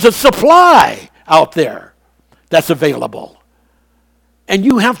 There's a supply out there that's available. And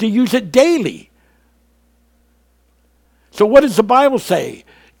you have to use it daily. So what does the Bible say?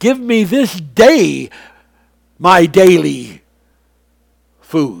 Give me this day my daily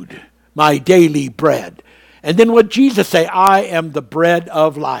food, my daily bread. And then what Jesus say? I am the bread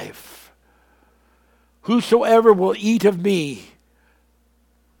of life. Whosoever will eat of me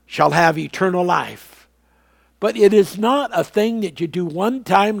shall have eternal life. But it is not a thing that you do one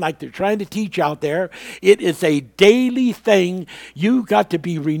time like they're trying to teach out there. It is a daily thing. You've got to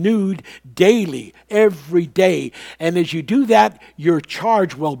be renewed daily, every day. And as you do that, your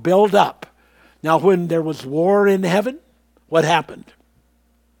charge will build up. Now, when there was war in heaven, what happened?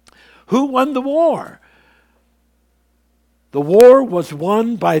 Who won the war? The war was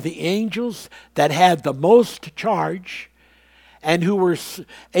won by the angels that had the most charge and who were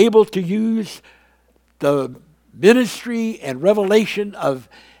able to use the ministry and revelation of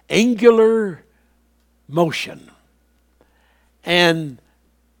angular motion. And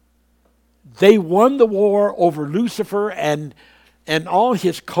they won the war over Lucifer and all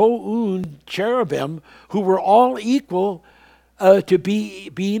his co-un cherubim, who were all equal to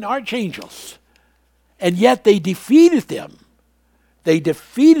being archangels. And yet they defeated them. They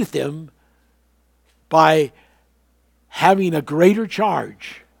defeated them by having a greater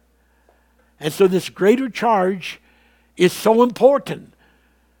charge. And so this greater charge is so important.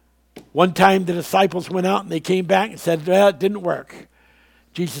 One time the disciples went out and they came back and said, well, it didn't work.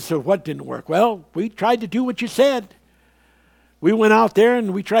 Jesus said, what didn't work? Well, we tried to do what you said. We went out there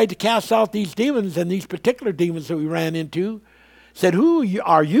and we tried to cast out these demons, and these particular demons that we ran into said,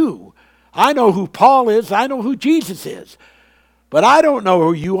 are you? I know who Paul is. I know who Jesus is. But I don't know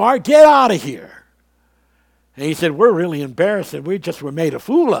who you are. Get out of here. And he said, we're really embarrassed and we just were made a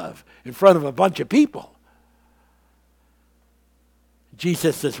fool of in front of a bunch of people.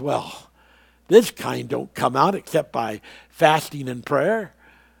 Jesus says, well, this kind don't come out except by fasting and prayer.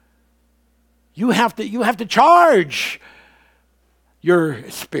 You have to charge your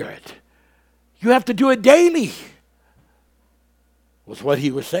spirit. You have to do it daily, was what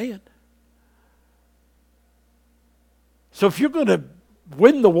he was saying. So if you're going to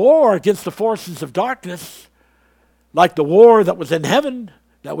win the war against the forces of darkness, like the war that was in heaven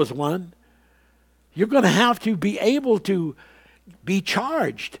that was won, you're going to have to be able to be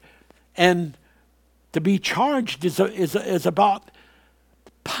charged. And to be charged is about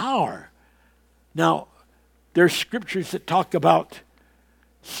power. Now, there's scriptures that talk about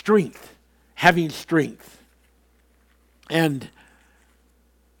strength, having strength. And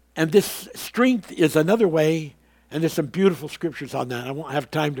this strength is another way, and there's some beautiful scriptures on that. I won't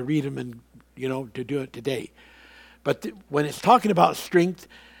have time to read them and, to do it today. But when it's talking about strength,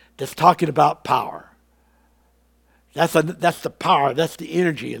 it's talking about power. That's the power, that's the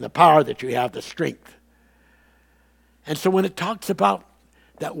energy and the power that you have, the strength. And so when it talks about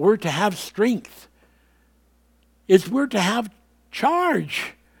that we're to have strength, we're to have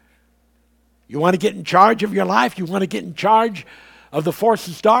charge. You want to get in charge of your life? You want to get in charge of the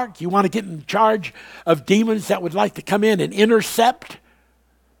forces dark? You want to get in charge of demons that would like to come in and intercept?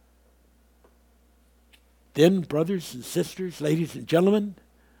 Then, brothers and sisters, ladies and gentlemen,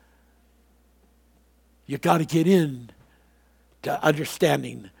 you got to get in to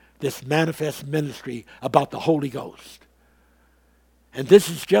understanding this manifest ministry about the Holy Ghost. And this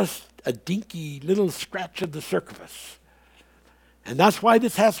is just a dinky little scratch of the surface. And that's why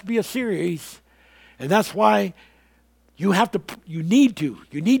this has to be a series. And that's why you need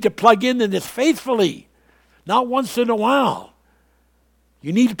to plug in this faithfully, not once in a while.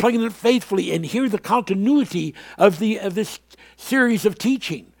 You need to plug in it faithfully and hear the continuity of this series of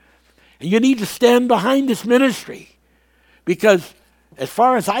teaching. And you need to stand behind this ministry. Because as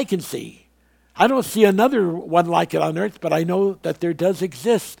far as I can see, I don't see another one like it on earth, but I know that there does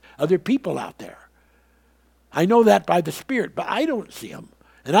exist other people out there. I know that by the Spirit, but I don't see them.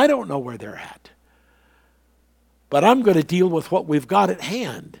 And I don't know where they're at. But I'm going to deal with what we've got at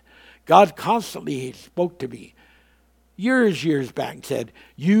hand. God constantly spoke to me years back and said,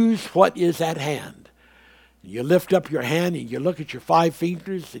 use what is at hand. You lift up your hand and you look at your 5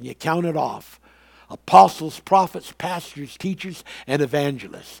 fingers and you count it off. Apostles, prophets, pastors, teachers, and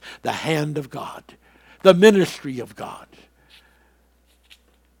evangelists. The hand of God. The ministry of God.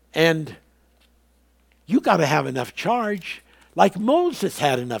 And you got to have enough charge, like Moses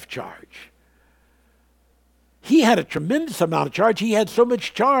had enough charge. He had a tremendous amount of charge. He had so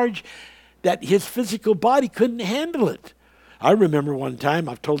much charge that his physical body couldn't handle it. I remember one time,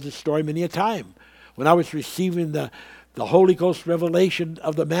 I've told this story many a time, when I was receiving the Holy Ghost revelation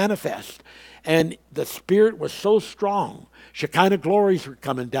of the manifest, and the Spirit was so strong. Shekinah glories were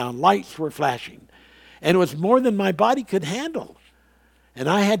coming down, lights were flashing, and it was more than my body could handle. And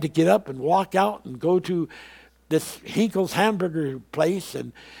I had to get up and walk out and go to this Hinkle's hamburger place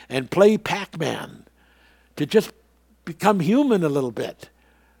and play Pac-Man to just become human a little bit,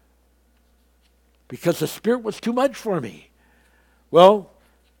 because the Spirit was too much for me. Well,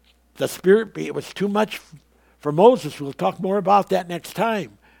 the Spirit, it was too much for Moses. We'll talk more about that next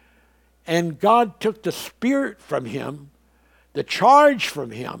time. And God took the Spirit from him, the charge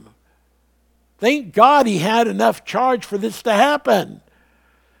from him. Thank God he had enough charge for this to happen.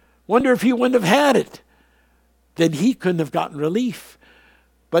 Wonder if he wouldn't have had it. Then he couldn't have gotten relief.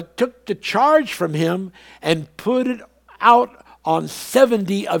 But took the charge from him and put it out on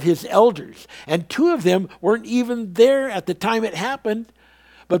 70 of his elders. And 2 of them weren't even there at the time it happened.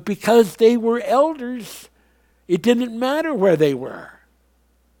 But because they were elders, it didn't matter where they were.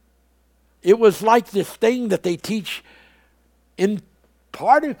 It was like this thing that they teach in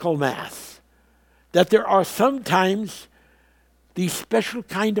particle mass, that there are sometimes these special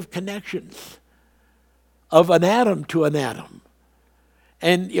kind of connections of an atom to an atom.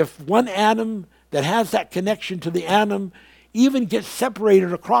 And if one atom that has that connection to the atom even gets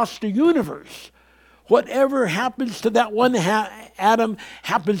separated across the universe, whatever happens to that one atom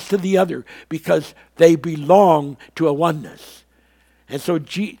happens to the other, because they belong to a oneness. And so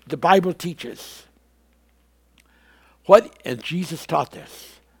the Bible teaches, and Jesus taught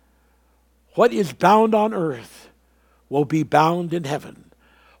this, what is bound on earth will be bound in heaven.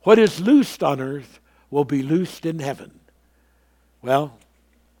 What is loosed on earth will be loosed in heaven. Well,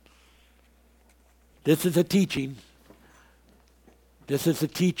 this is a teaching. This is a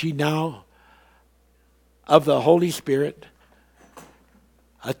teaching now of the Holy Spirit,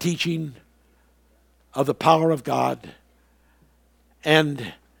 a teaching of the power of God,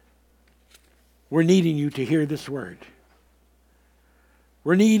 and we're needing you to hear this word.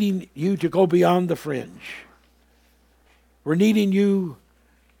 We're needing you to go beyond the fringe. We're needing you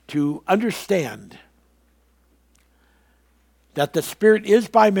to understand that the Spirit is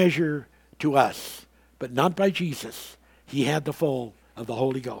by measure to us, but not by Jesus. He had the full of the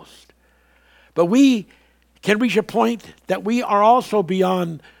Holy Ghost. But we can reach a point that we are also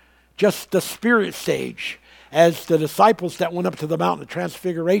beyond just the Spirit stage, as the disciples that went up to the mountain of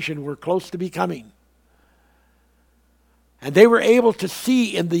transfiguration were close to becoming. And they were able to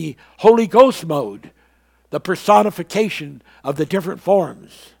see in the Holy Ghost mode the personification of the different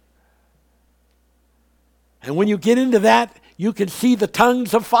forms. And when you get into that, you can see the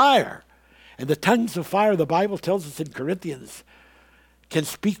tongues of fire. And the tongues of fire, the Bible tells us in Corinthians, can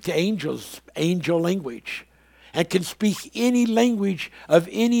speak to angels, angel language, and can speak any language of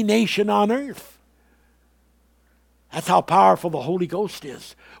any nation on earth. That's how powerful the Holy Ghost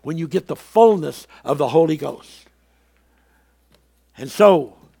is when you get the fullness of the Holy Ghost. And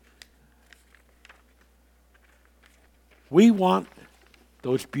so, we want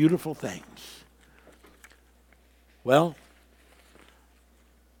those beautiful things. Well,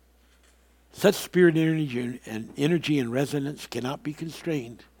 such spirit energy and resonance cannot be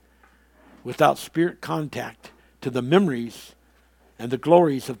constrained without spirit contact to the memories and the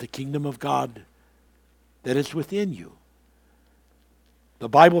glories of the kingdom of God that is within you. The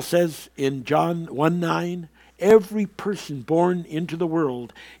Bible says in John 1:9, every person born into the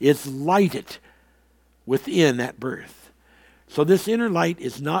world is lighted within at birth. So this inner light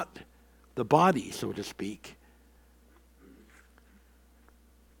is not the body, so to speak.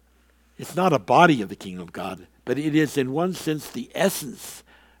 It's not a body of the kingdom of God, but it is in one sense the essence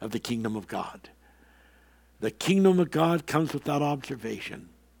of the kingdom of God. The kingdom of God comes without observation.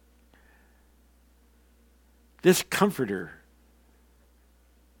 This Comforter,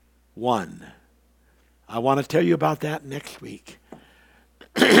 one, I want to tell you about that next week.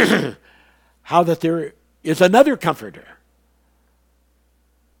 How that there is another Comforter.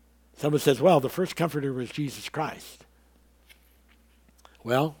 Someone says, well, the first Comforter was Jesus Christ.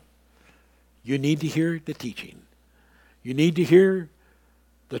 Well, you need to hear the teaching. You need to hear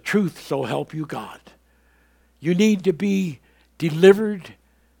the truth, so help you God. You need to be delivered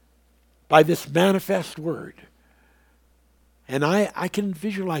by this manifest word. And I can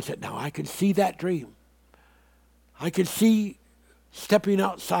visualize it now. I can see that dream. I can see stepping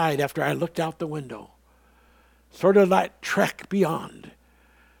outside after I looked out the window. Sort of that trek beyond.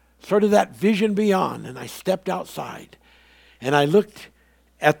 Sort of that vision beyond. And I stepped outside. And I looked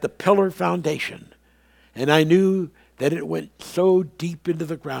at the pillar foundation. And I knew that it went so deep into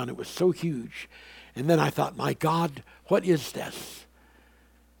the ground. It was so huge. And then I thought, my God, what is this?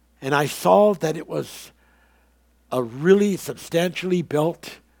 And I saw that it was a really substantially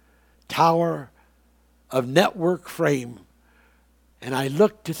built tower of network frame. And I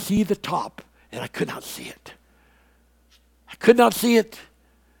looked to see the top, and I could not see it. I could not see it.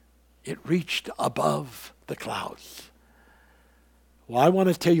 It reached above the clouds. Well, I want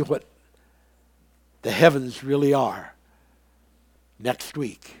to tell you what the heavens really are next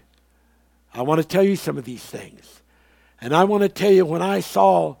week. I want to tell you some of these things. And I want to tell you when I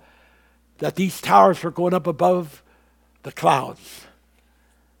saw that these towers were going up above the clouds,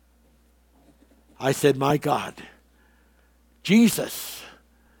 I said, my God, Jesus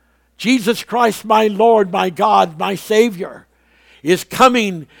Christ, my Lord, my God, my Savior, is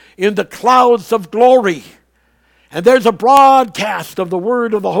coming in the clouds of glory. And there's a broadcast of the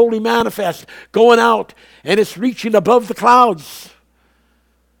word of the Holy Manifest going out, and it's reaching above the clouds.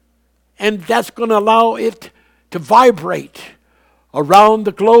 And that's going to allow it to vibrate around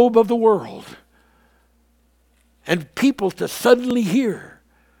the globe of the world. And people to suddenly hear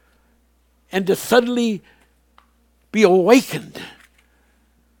and to suddenly be awakened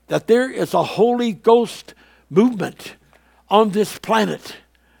that there is a Holy Ghost movement on this planet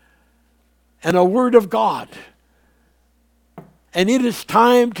and a word of God. And it is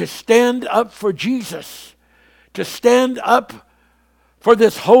time to stand up for Jesus, to stand up for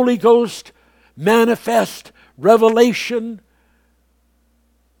this Holy Ghost manifest revelation,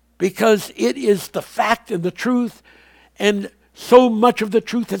 because it is the fact and the truth, and so much of the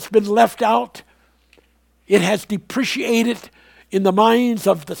truth has been left out. It has depreciated in the minds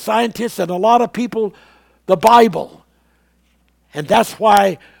of the scientists and a lot of people the Bible. And that's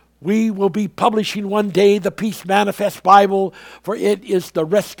why We will be publishing one day the Peace Manifest Bible, for it is the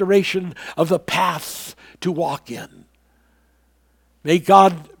restoration of the paths to walk in. May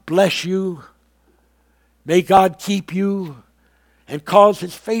God bless you. May God keep you and cause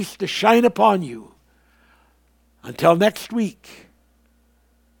his face to shine upon you. Until next week,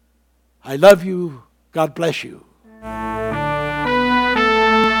 I love you. God bless you.